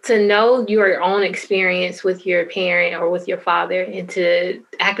to know your own experience with your parent or with your father and to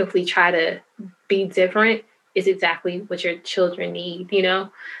actively try to be different is exactly what your children need,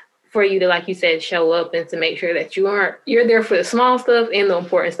 for you to, like you said, show up and to make sure that you're there for the small stuff and the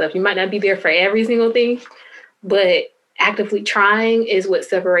important stuff. You might not be there for every single thing, but actively trying is what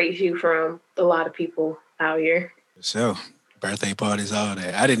separates you from a lot of people out here. So birthday parties, all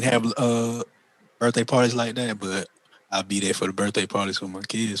that. I didn't have birthday parties like that, but I'll be there for the birthday parties for my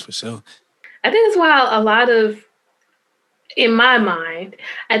kids for sure. I think that's why a lot of, in my mind,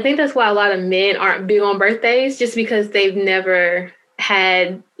 I think that's why a lot of men aren't big on birthdays, just because they've never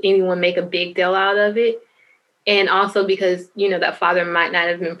had anyone make a big deal out of it. And also because, that father might not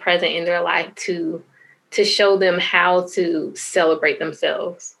have been present in their life to show them how to celebrate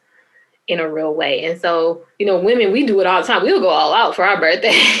themselves in a real way. And so, women, we do it all the time. We'll go all out for our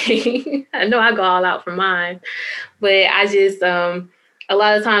birthday. I know I go all out for mine, but I just, a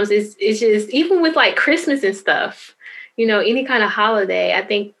lot of times it's just, even with like Christmas and stuff, any kind of holiday, I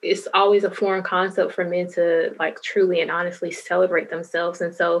think it's always a foreign concept for men to like truly and honestly celebrate themselves.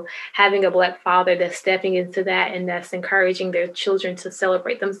 And so having a Black father that's stepping into that and that's encouraging their children to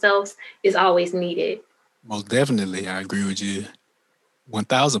celebrate themselves is always needed. Most definitely, I agree with you.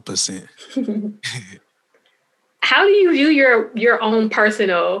 1000%. How do you view your own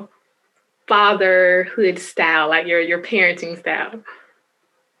personal fatherhood style, like your parenting style?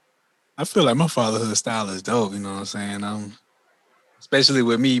 I feel like my fatherhood style is dope. You know what I'm saying? Especially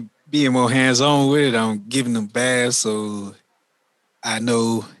with me being more hands on with it. I'm giving them baths, so I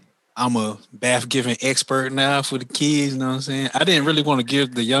know I'm a bath giving expert now for the kids. You know what I'm saying? I didn't really want to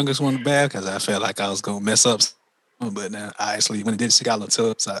give the youngest one the bath because I felt like I was gonna mess up. But now I actually, when it did, she got a little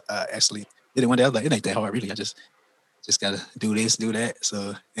tub, so I actually did it one day. I was like, it ain't that hard, really. I just gotta do this, do that.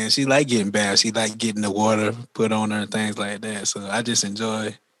 So, and she like getting baths. She like getting the water put on her and things like that. So I just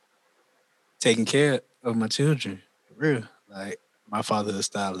enjoy taking care of my children, for real. Like my father's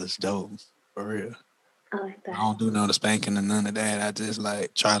style is dope, for real. I like I that. don't do none of the spanking and none of that. I just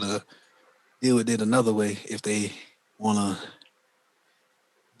like try to deal with it another way if they wanna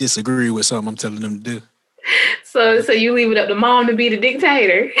disagree with something I'm telling them to do. So you leave it up to mom to be the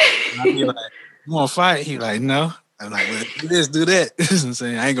dictator. I'll be like, "You want to fight?" He like, "No." I'm like, "Well, do this, do that." You know what I'm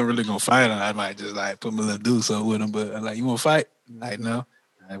saying, I ain't gonna really gonna fight him. I might just like put my little do something with him. But I'm like, "You want to fight?" Like, no.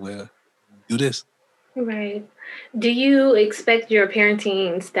 I will do this. Right. Do you expect your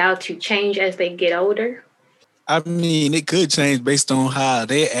parenting style to change as they get older? I mean, it could change based on how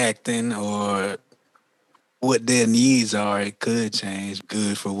they're acting or what their needs are. It could change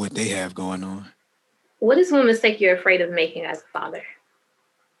good for what they have going on. What is one mistake you're afraid of making as a father?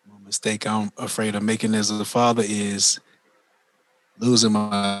 One mistake I'm afraid of making as a father is losing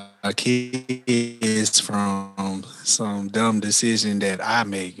my kids from some dumb decision that I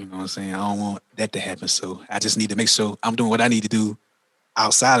make. You know what I'm saying? I don't want that to happen. So I just need to make sure I'm doing what I need to do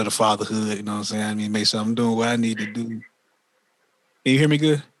outside of the fatherhood. You know what I'm saying? I mean, make sure I'm doing what I need to do. Can you hear me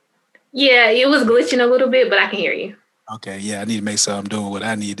good? Yeah, it was glitching a little bit, but I can hear you. Okay, yeah, I need to make sure I'm doing what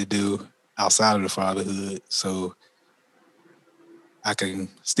I need to do outside of the fatherhood so I can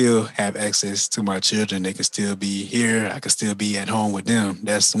still have access to my children. They can still be here. I can still be at home with them.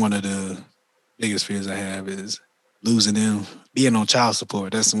 That's one of the biggest fears I have is losing them, being on child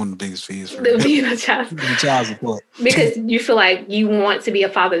support. That's one of the biggest fears for The real. being a child. Being on child support. Because you feel like you want to be a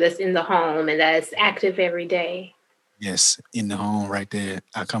father that's in the home and that's active every day. Yes, in the home right there.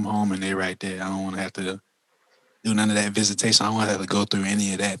 I come home and they're right there. I don't want to have to do none of that visitation. I don't want to have to go through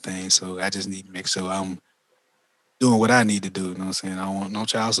any of that thing. So I just need to make sure I'm doing what I need to do. You know what I'm saying? I don't want no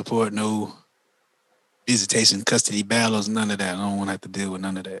child support, no visitation, custody battles, none of that. I don't want to have to deal with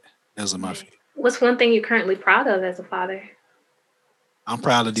none of that. Those are my Right. fears. What's one thing you're currently proud of as a father? I'm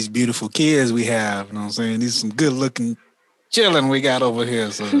proud of these beautiful kids we have. You know what I'm saying? These some good looking children we got over here.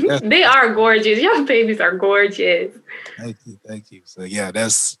 So that's They are gorgeous. Your babies are gorgeous. thank you, thank you. So yeah,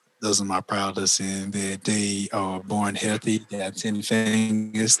 that's those are my proudest in that they are born healthy. They have 10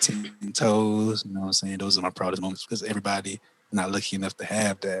 fingers, 10 toes. You know what I'm saying? Those are my proudest moments because everybody not lucky enough to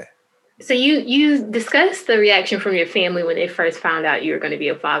have that. So you discussed the reaction from your family when they first found out you were going to be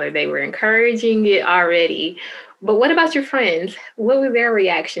a father. They were encouraging it already. But what about your friends? What were their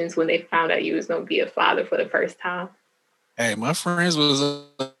reactions when they found out you was going to be a father for the first time? Hey, my friends was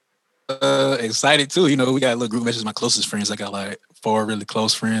excited too. You know, we got a little group message. My closest friends, I got like four really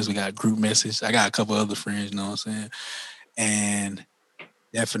close friends. We got group message. I got a couple other friends. You know what I'm saying? And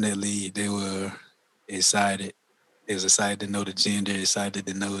definitely they were excited. They was excited to know the gender, excited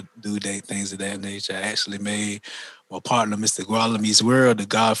to know due date, things of that nature. I actually made my partner, Mr. Gualame's World, the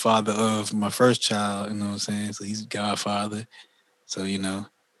godfather of my first child. You know what I'm saying? So he's godfather. So you know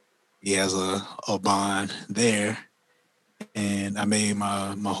he has a bond there. And I made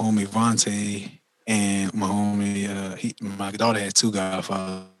my homie Vontae and my homie my daughter had two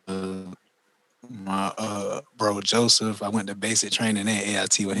godfathers. My bro Joseph, I went to basic training at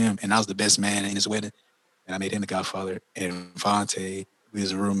AIT with him, and I was the best man in his wedding, and I made him the godfather. And Vontae, we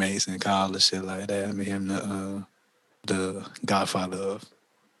was roommates in college, shit like that. I made him the godfather of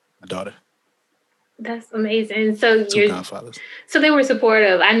my daughter. That's amazing. So Two you're godfathers. so they were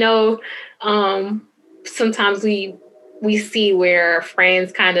supportive. I know sometimes we see where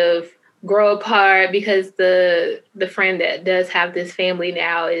friends kind of grow apart because the friend that does have this family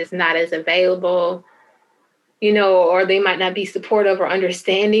now is not as available, or they might not be supportive or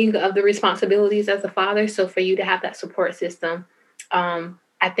understanding of the responsibilities as a father. So for you to have that support system,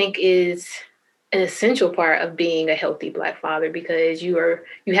 I think is an essential part of being a healthy Black father because you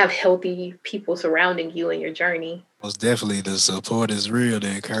have healthy people surrounding you in your journey. Most definitely, the support is real. The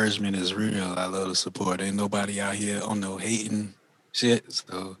encouragement is real. I love the support. Ain't nobody out here on no hating shit.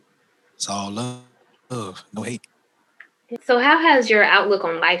 So it's all love, no hate. So how has your outlook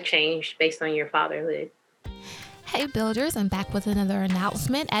on life changed based on your fatherhood? Hey builders, I'm back with another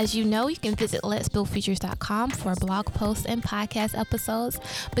announcement. As you know, you can visit letsbuildfeatures.com for blog posts and podcast episodes,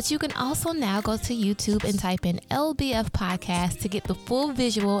 but you can also now go to YouTube and type in LBF Podcast to get the full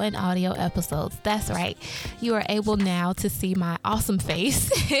visual and audio episodes. That's right. You are able now to see my awesome face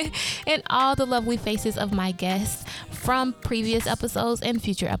and all the lovely faces of my guests from previous episodes and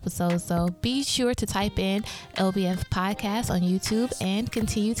future episodes. So be sure to type in LBF Podcast on YouTube and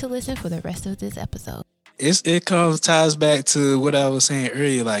continue to listen for the rest of this episode. It ties back to what I was saying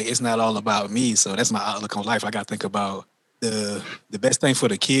earlier. Like, it's not all about me. So that's my outlook on life. I got to think about the best thing for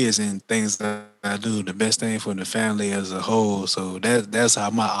the kids and things that I do, the best thing for the family as a whole. So that's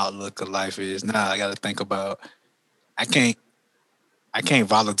how my outlook of life is. Now I got to think about, I can't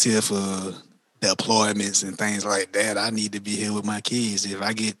volunteer for deployments and things like that. I need to be here with my kids. If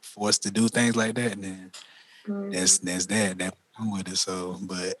I get forced to do things like that, then that's that. I'm with it. So,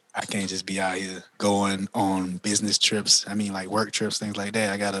 but I can't just be out here going on business trips. I mean, like work trips, things like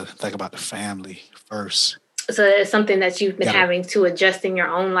that. I gotta think about the family first. So it's something that you've been having to adjust in your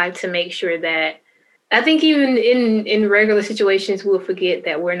own life to make sure that, I think even in regular situations, we'll forget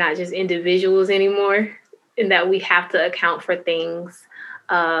that we're not just individuals anymore, and that we have to account for things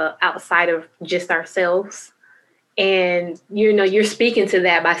outside of just ourselves. And, you're speaking to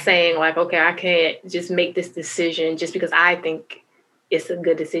that by saying like, okay, I can't just make this decision just because I think it's a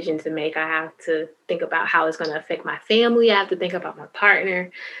good decision to make. I have to think about how it's going to affect my family. I have to think about my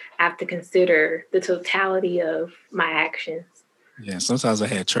partner. I have to consider the totality of my actions. Yeah, sometimes I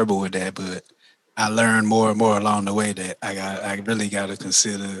had trouble with that, but I learned more and more along the way that I really got to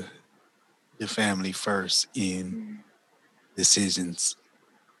consider your family first in decisions.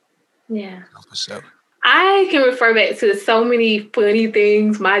 Yeah. For sure. I can refer back to so many funny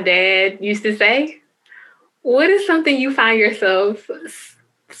things my dad used to say. What is something you find yourself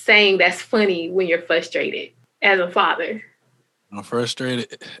saying that's funny when you're frustrated as a father? I'm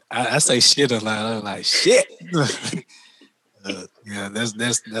frustrated. I say shit a lot. I'm like, shit. Yeah,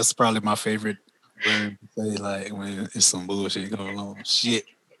 that's probably my favorite word to say, like when it's some bullshit going on. Shit.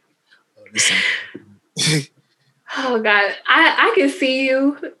 Oh God, I can see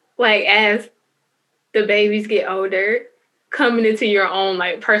you like as the babies get older, coming into your own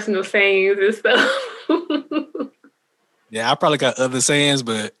like personal sayings and stuff. Yeah, I probably got other sayings,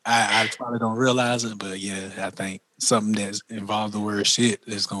 but I probably don't realize it. But yeah, I think something that's involved the word shit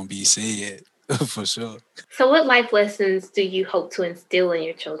is gonna be said for sure. So what life lessons do you hope to instill in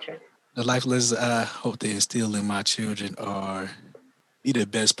your children? The life lessons I hope to instill in my children are be the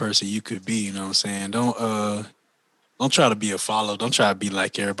best person you could be, you know what I'm saying? Don't try to be a follower. Don't try to be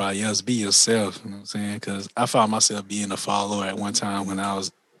like everybody else. Be yourself, you know what I'm saying? Because I found myself being a follower at one time when I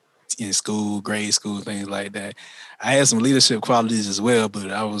was in school, grade school, things like that. I had some leadership qualities as well, but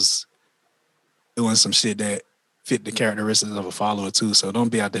I was doing some shit that fit the characteristics of a follower too. So don't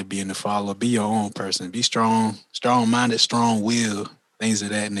be out there being a follower. Be your own person. Be strong, strong-minded, strong-willed, things of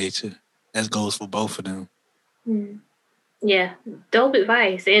that nature. That goes for both of them. Mm. Yeah, dope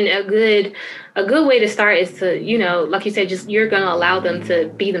advice. And a good way to start is to, like you said, just you're going to allow them to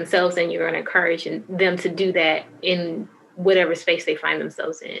be themselves and you're going to encourage them to do that in whatever space they find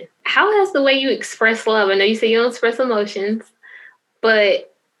themselves in. How has the way you express love, I know you say you don't express emotions,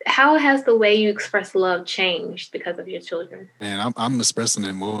 but how has the way you express love changed because of your children? And I'm expressing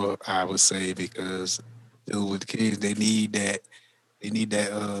it more, I would say, because with kids, they need that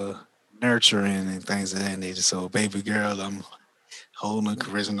nurturing and things of that nature. So baby girl, I'm holding,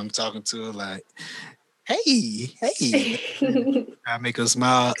 caressing, I'm talking to her like, hey. I make her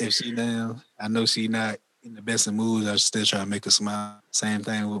smile. If she down, I know she not in the best of moods, I still try to make her smile. Same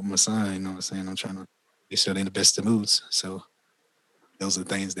thing with my son, you know what I'm saying? I'm trying to make sure they're in the best of moods. So those are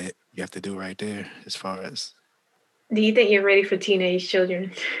things that you have to do right there as far as. Do you think you're ready for teenage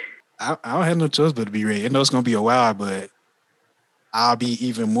children? I don't have no choice but to be ready. I know it's going to be a while, but I'll be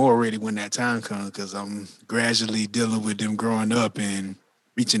even more ready when that time comes because I'm gradually dealing with them growing up and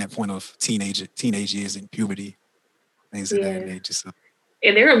reaching that point of teenage years and puberty, things of that nature. So.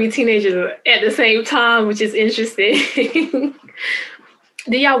 And they're going to be teenagers at the same time, which is interesting.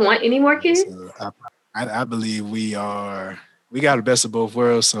 Do y'all want any more kids? So I believe we got the best of both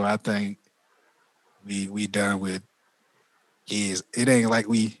worlds. So I think we done with kids. It ain't like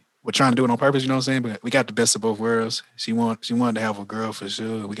we're trying to do it on purpose, you know what I'm saying? But we got the best of both worlds. She wanted to have a girl for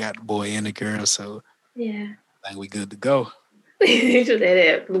sure. We got the boy and the girl, so yeah, I think we good to go.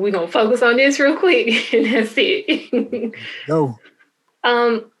 We're gonna focus on this real quick, and that's it. Go.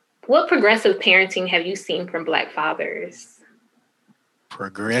 What progressive parenting have you seen from Black fathers?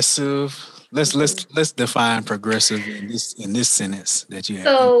 Progressive. Let's define progressive in this sentence that you have.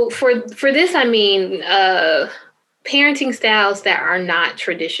 So for this, I mean, parenting styles that are not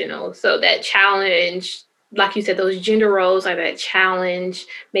traditional. So that challenge, like you said, those gender roles, like that challenge,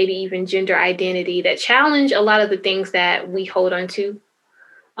 maybe even gender identity, that challenge a lot of the things that we hold on to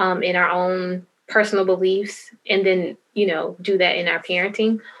in our own personal beliefs, and then, do that in our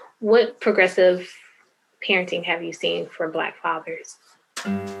parenting. What progressive parenting have you seen for Black fathers?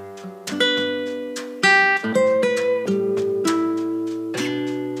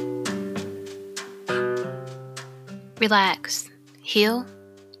 Relax, heal,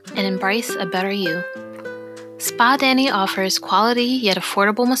 and embrace a better you. Spa Danny offers quality yet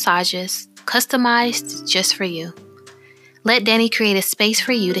affordable massages customized just for you. Let Danny create a space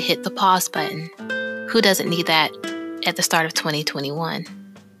for you to hit the pause button. Who doesn't need that at the start of 2021?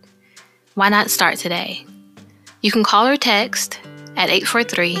 Why not start today? You can call or text at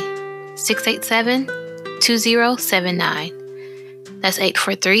 843-687-2079. That's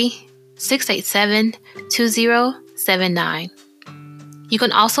 843-687-2079. You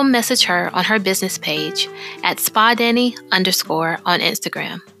can also message her on her business page at SpaDanny_ on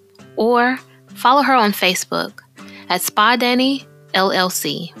Instagram, or follow her on Facebook at SpaDanny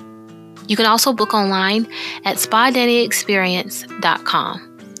LLC. You can also book online at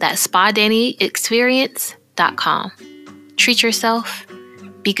SpaDannyExperience.com. That's SpaDannyExperience.com. Treat yourself,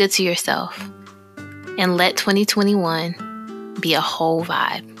 be good to yourself, and let 2021 be a whole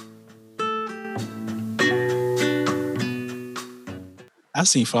vibe. I've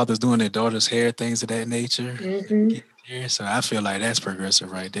seen fathers doing their daughters' hair, things of that nature. Mm-hmm. So I feel like that's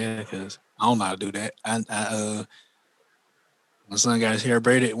progressive right there, because I don't know how to do that. My son got his hair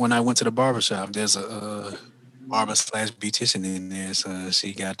braided when I went to the barbershop. There's a barber / beautician in there, so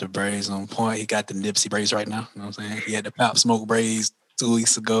she got the braids on point. He got the Nipsey braids right now. You know what I'm saying? He had the Pop Smoke braids 2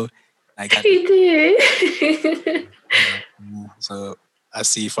 weeks ago. He did. So I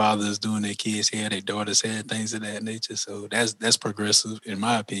see fathers doing their kids' hair, their daughters' hair, things of that nature. So that's progressive, in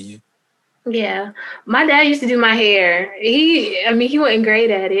my opinion. Yeah. My dad used to do my hair. He wasn't great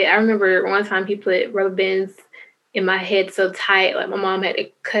at it. I remember one time he put rubber bands in my head so tight, like my mom had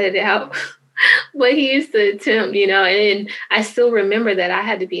to cut it out. But he used to attempt, and I still remember that I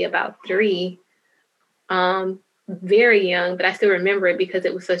had to be about 3, very young, but I still remember it because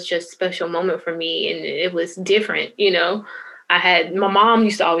it was such a special moment for me, and it was different, my mom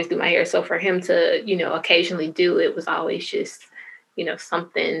used to always do my hair. So for him to, occasionally do it was always just,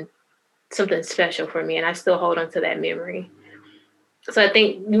 something special for me. And I still hold on to that memory. So I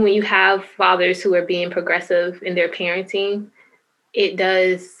think when you have fathers who are being progressive in their parenting, it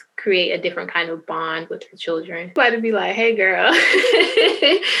does create a different kind of bond with the children. But to be like, hey girl,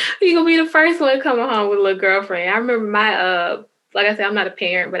 you're gonna be the first one coming home with a little girlfriend. I remember my like I said, I'm not a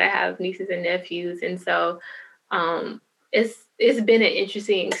parent, but I have nieces and nephews. And so it's been an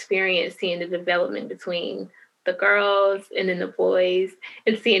interesting experience seeing the development between the girls and then the boys,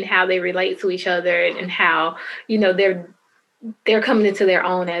 and seeing how they relate to each other, and how, they're coming into their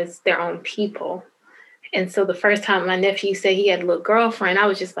own as their own people. And so the first time my nephew said he had a little girlfriend, I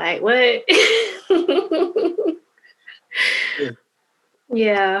was just like, what?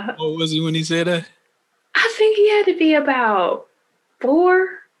 Yeah. What was he when he said that? I think he had to be about 4.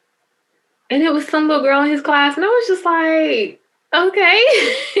 And it was some little girl in his class. And I was just like, okay.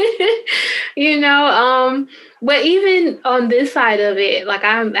 But even on this side of it, like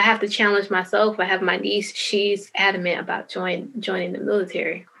I have to challenge myself. I have my niece, she's adamant about joining the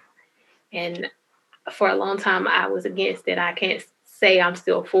military. And for a long time, I was against it. I can't say I'm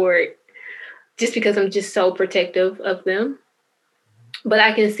still for it just because I'm just so protective of them. But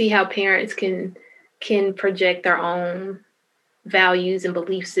I can see how parents can project their own values and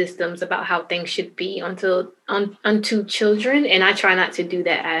belief systems about how things should be onto children. And I try not to do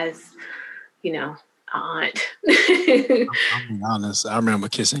that as, aunt. I'll be honest. I remember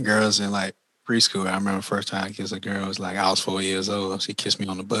kissing girls in like preschool. I remember the first time I kissed a girl, it was like I was 4 years old. She kissed me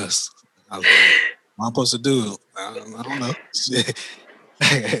on the bus. I was like, what am I supposed to do? I don't know.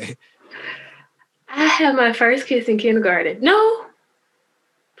 I had my first kiss in kindergarten. No,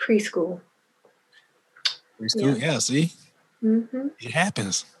 preschool. Preschool, yeah, see? Mm-hmm. It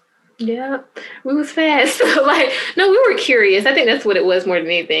happens. Yeah, we was fast. No, we were curious. I think that's what it was more than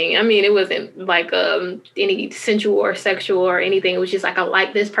anything. I mean, it wasn't like any sensual or sexual or anything. It was just like, I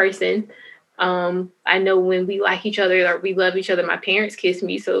like this person. I know when we like each other or we love each other, my parents kiss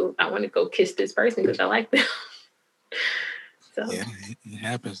me, so I want to go kiss this person because I like them. So. Yeah, it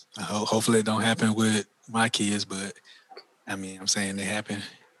happens. Hopefully it don't happen with my kids, but I mean, I'm saying they happen.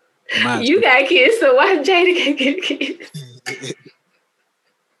 You got kids, so why Jada can't get kids?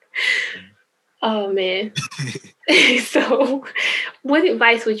 Oh man. So, what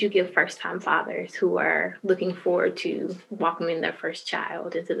advice would you give first-time fathers who are looking forward to welcoming their first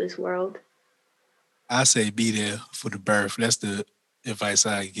child into this world? I say be there for the birth. That's the advice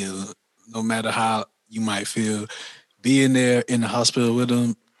I give. No matter how you might feel, being there in the hospital with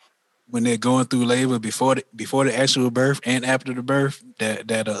them when they're going through labor before the actual birth and after the birth,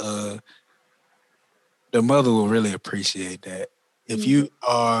 the mother will really appreciate that. If Mm. you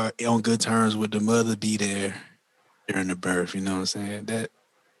are on good terms with the mother, be there during the birth. You know what I'm saying?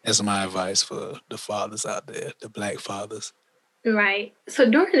 That's my advice for the fathers out there, the Black fathers. Right. So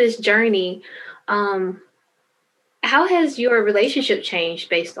during this journey, um, how has your relationship changed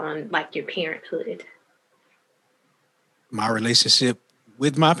based on like your parenthood? My relationship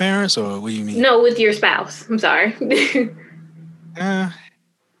with my parents, or what do you mean? No, with your spouse. I'm sorry. Uh,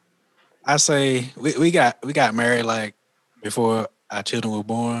 I say we got married like before our children were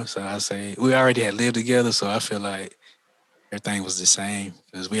born. So I say we already had lived together. So I feel like everything was the same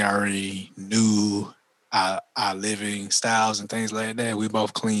because we already knew our living styles and things like that. We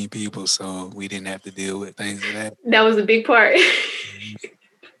both clean people, so we didn't have to deal with things like that. That was a big part.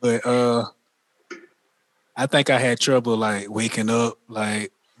 But I think I had trouble like waking up,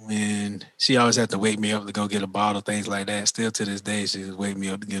 like when she always had to wake me up to go get a bottle, things like that. Still to this day, she just wake me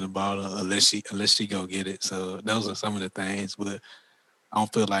up to get a bottle unless she go get it. So those are some of the things, but I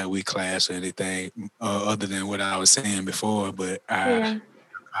don't feel like we clash or anything other than what I was saying before. But Yeah.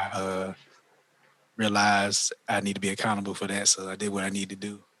 I realized I need to be accountable for that, so I did what I need to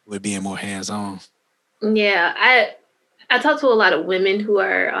do with being more hands on. Yeah. I talk to a lot of women who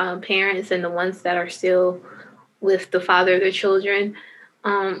are parents and the ones that are still with the father of their children.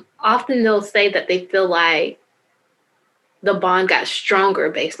 Often they'll say that they feel like the bond got stronger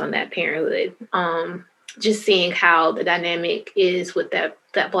based on that parenthood. Just seeing how the dynamic is with that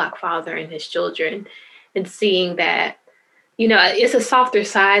Black father and his children, and seeing that, it's a softer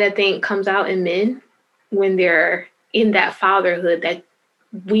side, I think, comes out in men when they're in that fatherhood that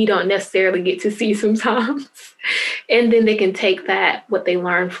we don't necessarily get to see sometimes. And then they can take that, what they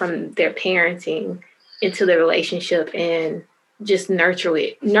learned from their parenting, into the relationship and just nurture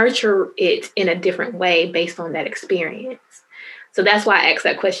it in a different way based on that experience. So that's why I asked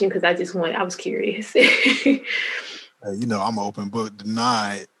that question, because I was curious. I'm open book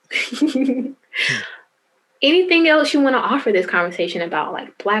denied. Anything else you want to offer this conversation about,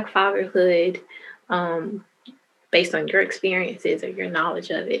 like Black fatherhood, based on your experiences or your knowledge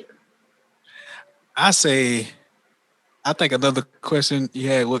of it? I think another question you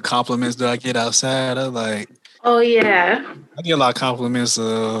had: what compliments do I get outside of? Like, Oh yeah, I get a lot of compliments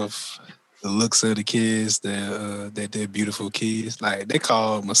of the looks of the kids, that they're beautiful kids. Like they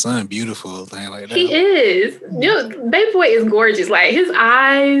call my son beautiful, thing like that. he is. Baby boy is gorgeous. Like his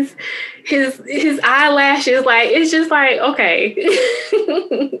eyes, his eyelashes. Like it's just like okay.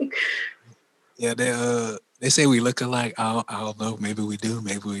 Yeah, they say we look alike. I don't know. Maybe we do.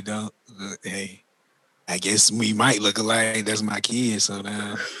 Maybe we don't. But, hey, I guess we might look alike. That's my kid. So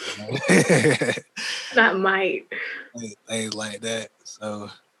now, Not might. things like that.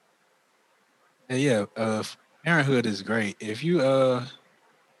 So yeah, parenthood is great. If you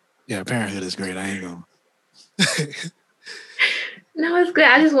yeah, parenthood is great. I ain't gonna. No, it's good.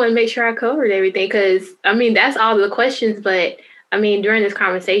 I just want to make sure I covered everything, because that's all the questions. But during this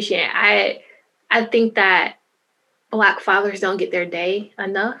conversation, I think that Black fathers don't get their day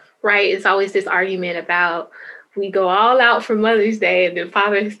enough, right? It's always this argument about we go all out for Mother's Day and then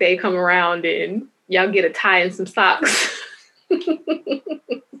Father's Day come around and y'all get a tie and some socks.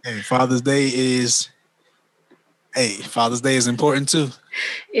 Hey, Father's Day is important too.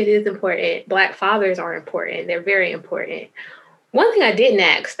 It is important. Black fathers are important. They're very important. One thing I didn't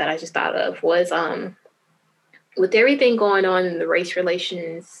ask that I just thought of was with everything going on in the race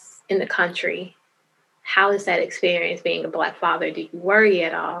relations in the country, how is that experience being a Black father? Do you worry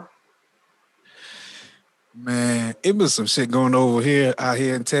at all? Man, it was some shit going over here out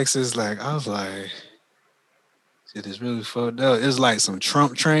here in Texas. Like I was like, shit is really fucked up. It's like some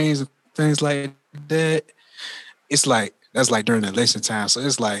Trump trains and things like that. It's like that's like during the election time. So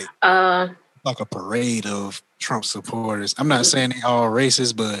it's like a parade of Trump supporters. I'm not saying they all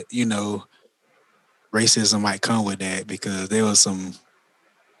racist, but racism might come with that, because there was some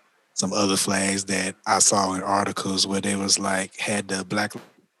other flags that I saw in articles where they was like had the Black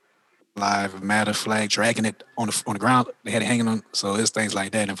Lives Matter flag, dragging it on the ground. They had it hanging on. So it's things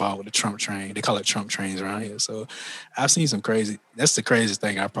like that involved with the Trump train. They call it Trump trains around here. So I've seen some crazy. That's the craziest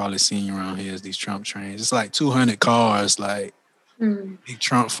thing I've probably seen around here is these Trump trains. It's like 200 cars, like big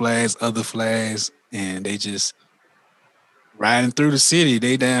Trump flags, other flags, and they just riding through the city.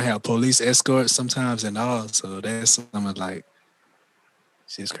 They down have police escorts sometimes and all. So that's something like,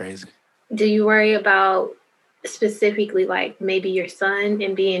 shit's crazy. Do you worry about specifically like maybe your son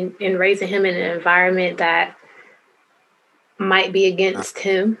and raising him in an environment that might be against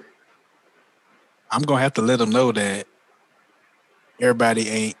him? I'm gonna have to let him know that everybody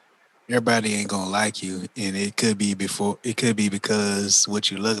ain't gonna like you, and it could be because what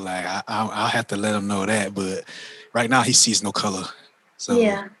you look like. I'll have to let him know that, but right now he sees no color. So,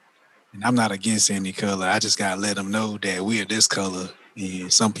 Yeah. and I'm not against any color. I just gotta let him know that we're this color,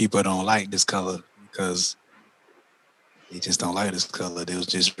 and some people don't like this color because they just don't like this color. They was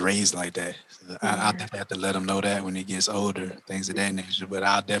just raised like that. So I definitely have to let him know that when he gets older, things of that nature. But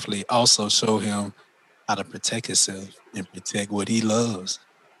I'll definitely also show him how to protect himself and protect what he loves.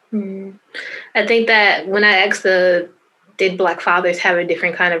 I think that when I asked did Black fathers have a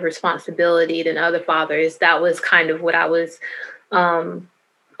different kind of responsibility than other fathers, that was kind of what I was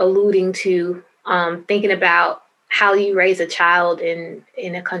alluding to, thinking about how you raise a child in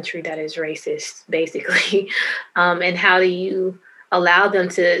a country that is racist, basically, and how do you allow them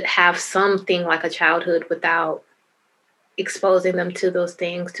to have something like a childhood without exposing them to those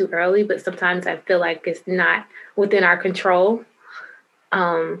things too early. But sometimes I feel like it's not within our control,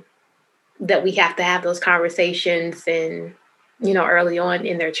 that we have to have those conversations and, early on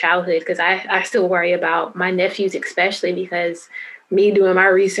in their childhood. Because I still worry about my nephews, especially because me doing my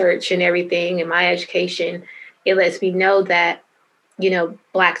research and everything and my education, it lets me know that,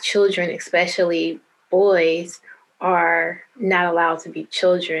 Black children, especially boys, are not allowed to be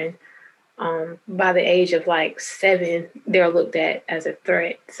children. By the age of like 7, they're looked at as a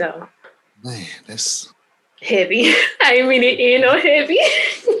threat. So, man, that's heavy. I mean it, heavy.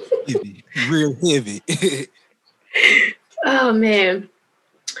 heavy, real heavy. Oh man.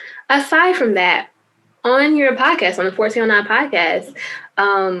 Aside from that, on your podcast, on the 1409 podcast,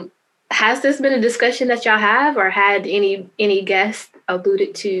 has this been a discussion that y'all have or had any guests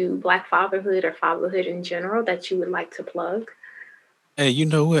alluded to Black fatherhood or fatherhood in general that you would like to plug? Hey, you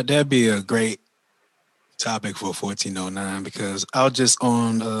know what? That'd be a great topic for 1409 because I was just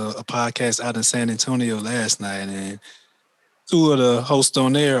on a podcast out in San Antonio last night, and 2 of the hosts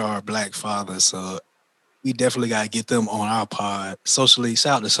on there are Black fathers. So we definitely got to get them on our pod. Shout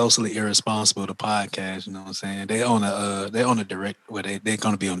out to Socially Irresponsible, the podcast. You know what I'm saying? They're on a direct. Well, they're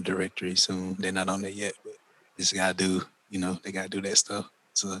gonna be on the directory soon. They're not on there yet, but just gotta do. They gotta do that stuff.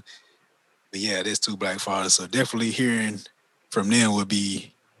 So, but yeah, there's 2 Black fathers. So definitely hearing from them would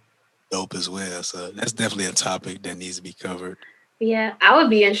be dope as well. So that's definitely a topic that needs to be covered. Yeah, I would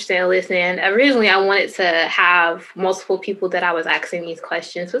be interested in listening. Originally, I wanted to have multiple people that I was asking these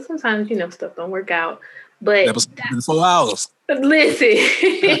questions, but sometimes, stuff don't work out. But that was 4 hours.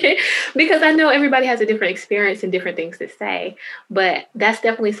 Listen, because I know everybody has a different experience and different things to say, but that's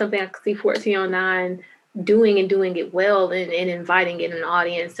definitely something I could see 1409 doing and doing it well and inviting in an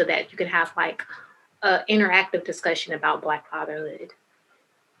audience so that you can have like an interactive discussion about Black fatherhood.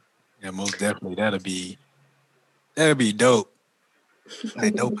 Yeah, most definitely. That'd be dope.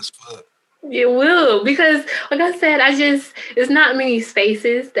 Like dope as fuck. It will, because like I said, there's not many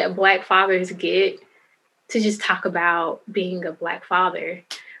spaces that Black fathers get to just talk about being a Black father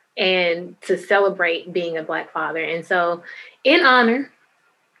and to celebrate being a Black father. And so in honor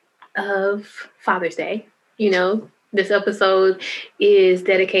of Father's Day, this episode is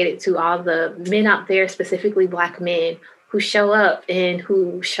dedicated to all the men out there, specifically Black men, who show up and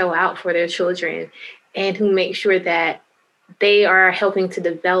who show out for their children and who make sure that they are helping to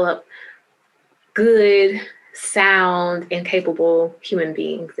develop good, sound, and capable human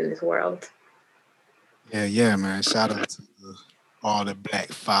beings in this world. Yeah, man. Shout out to all the Black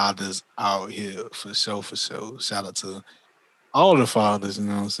fathers out here for sure. Shout out to all the fathers, you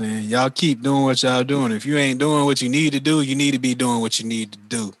know what I'm saying? Y'all keep doing what y'all doing. If you ain't doing what you need to do, you need to be doing what you need to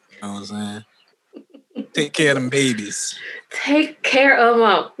do. You know what I'm saying? Take care of them babies. Take care of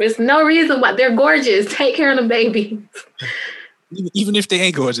them. There's no reason why. They're gorgeous. Take care of them babies. Even if they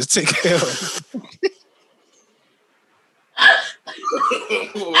ain't gorgeous, take care of them.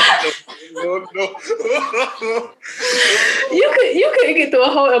 No. You couldn't get through a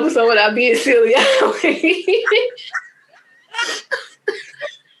whole episode without being silly.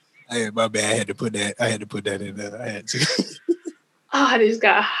 Hey, my bad. I had to put that in there. I had to. Oh, I just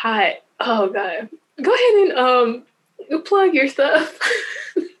got hot. Oh God. Go ahead and plug your stuff.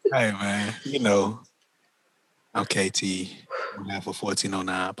 Hey man, I'm KT. We have a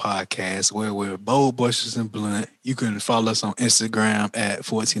 1409 podcast where we're bold, boisterous, and blunt. You can follow us on Instagram at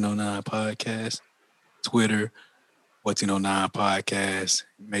 1409 podcast, Twitter 1409 podcast.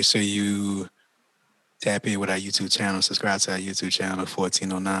 Make sure you tap in with our YouTube channel, subscribe to our YouTube channel,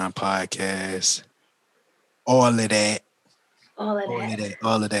 1409 Podcast, all of that. All of that.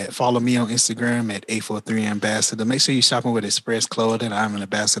 All of that. Follow me on Instagram at 843 Ambassador. Make sure you're shopping with Express Clothing. I'm an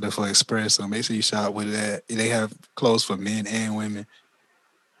ambassador for Express, so make sure you shop with that. They have clothes for men and women,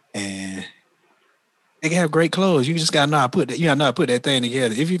 and they can have great clothes. You just gotta know how to put that. You gotta know how to put that thing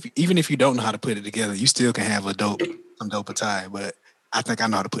together. Even if you don't know how to put it together, you still can have some dope attire. But I think I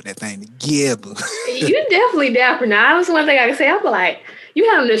know how to put that thing together. You definitely dapper. Now, that was one thing I can say. I'm like,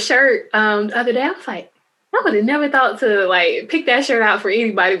 you having the shirt the other day. I was like, I would have never thought to like pick that shirt out for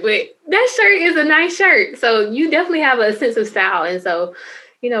anybody, but that shirt is a nice shirt. So you definitely have a sense of style. And so,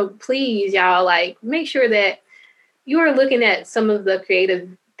 please, y'all, like, make sure that you are looking at some of the creative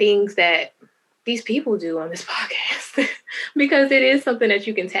things that these people do on this podcast, because it is something that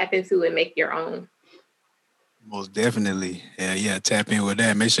you can tap into and make your own. Most definitely. Yeah, tap in with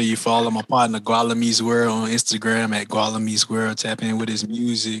that. Make sure you follow my partner, Gualame's World, on Instagram at Gualame's World. Tap in with his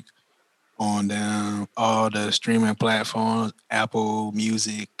music on all the streaming platforms, Apple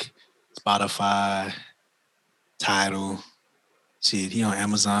Music, Spotify, Tidal. Shit, he on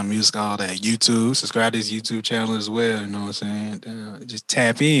Amazon Music, all that. YouTube, subscribe to his YouTube channel as well, you know what I'm saying? Just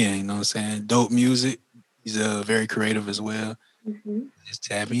tap in, you know what I'm saying? Dope music. He's very creative as well. Mm-hmm. Just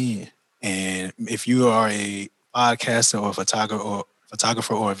tap in. And if you are a podcaster or a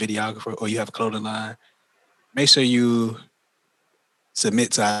photographer or a videographer, or you have a clothing line, make sure you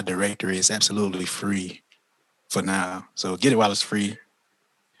submit to our directory. It's absolutely free for now. So get it while it's free.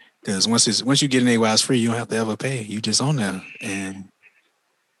 Because once you get in there while it's free, you don't have to ever pay. You just on there. And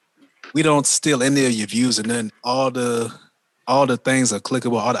we don't steal any of your views and then all the things are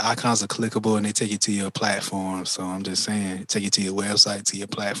clickable, all the icons are clickable, and they take you to your platform. So I'm just saying, take you to your website, to your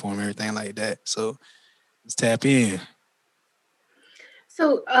platform, everything like that. So let's tap in.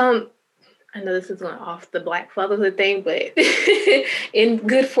 So I know this is going off the Black Fatherhood thing, but in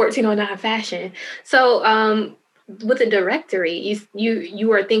good 1409 fashion. So with the directory,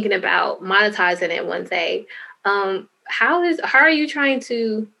 you are thinking about monetizing it one day. How are you trying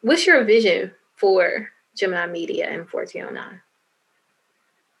to? What's your vision for Gemini Media and 1409?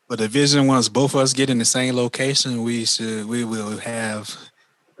 But the vision, once both of us get in the same location, we will have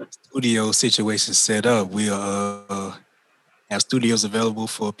studio situations set up. We'll have studios available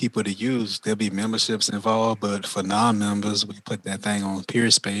for people to use. There'll be memberships involved, but for non-members, we put that thing on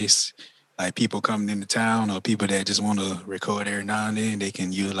Peerspace. Like people coming into town or people that just want to record every now and then, they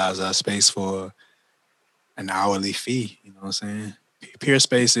can utilize our space for an hourly fee. You know what I'm saying?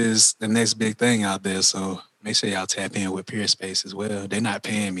 Peerspace is the next big thing out there, so make sure y'all tap in with Peerspace as well. They're not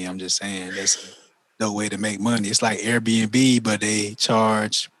paying me. I'm just saying that's no way to make money. It's like Airbnb, but they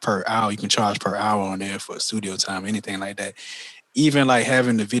charge per hour. You can charge per hour on there for studio time, anything like that. Even like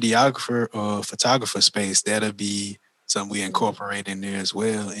having the videographer or photographer space, that'll be something we incorporate in there as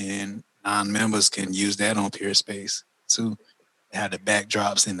well. And non-members can use that on Peerspace too. They have the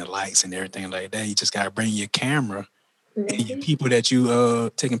backdrops and the lights and everything like that. You just gotta bring your camera and your people that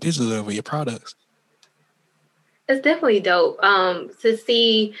you taking pictures of or your products. It's definitely dope to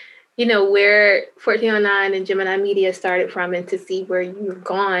see, where 1409 and Gemini Media started from, and to see where you've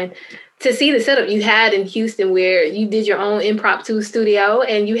gone, to see the setup you had in Houston where you did your own impromptu studio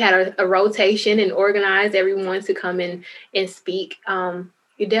and you had a rotation and organized everyone to come in and speak.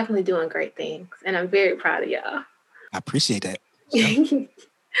 You're definitely doing great things, and I'm very proud of y'all. I appreciate that.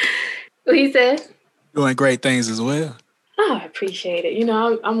 What he said? Doing great things as well. Oh, I appreciate it.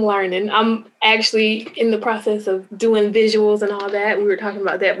 I'm learning. I'm actually in the process of doing visuals and all that. We were talking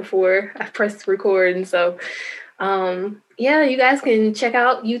about that before I pressed record. And so, you guys can check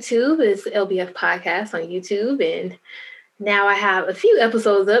out YouTube. It's LBF Podcast on YouTube. And now I have a few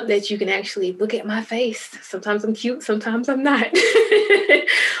episodes up that you can actually look at my face. Sometimes I'm cute, sometimes I'm not.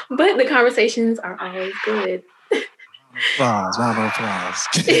 But the conversations are always good. Round of applause.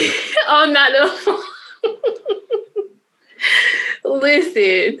 Oh, not no.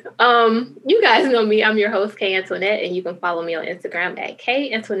 Listen, you guys know me. I'm your host, K Antoinette, and you can follow me on Instagram at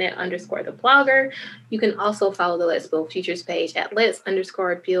K_Antoinette_the blogger. You can also follow the Let's Build Futures page at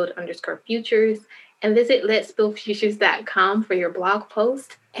Let's_build_futures, and visit letsbuildfutures.com for your blog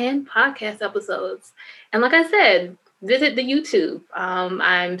posts and podcast episodes. And like I said, visit the YouTube.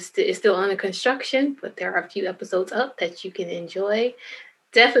 It's still under construction, but there are a few episodes up that you can enjoy.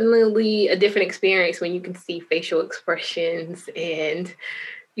 Definitely a different experience when you can see facial expressions and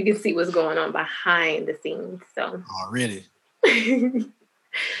you can see what's going on behind the scenes. So already.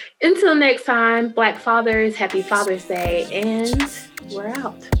 Until next time, Black Fathers, happy Father's Day, and we're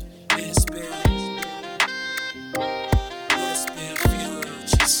out.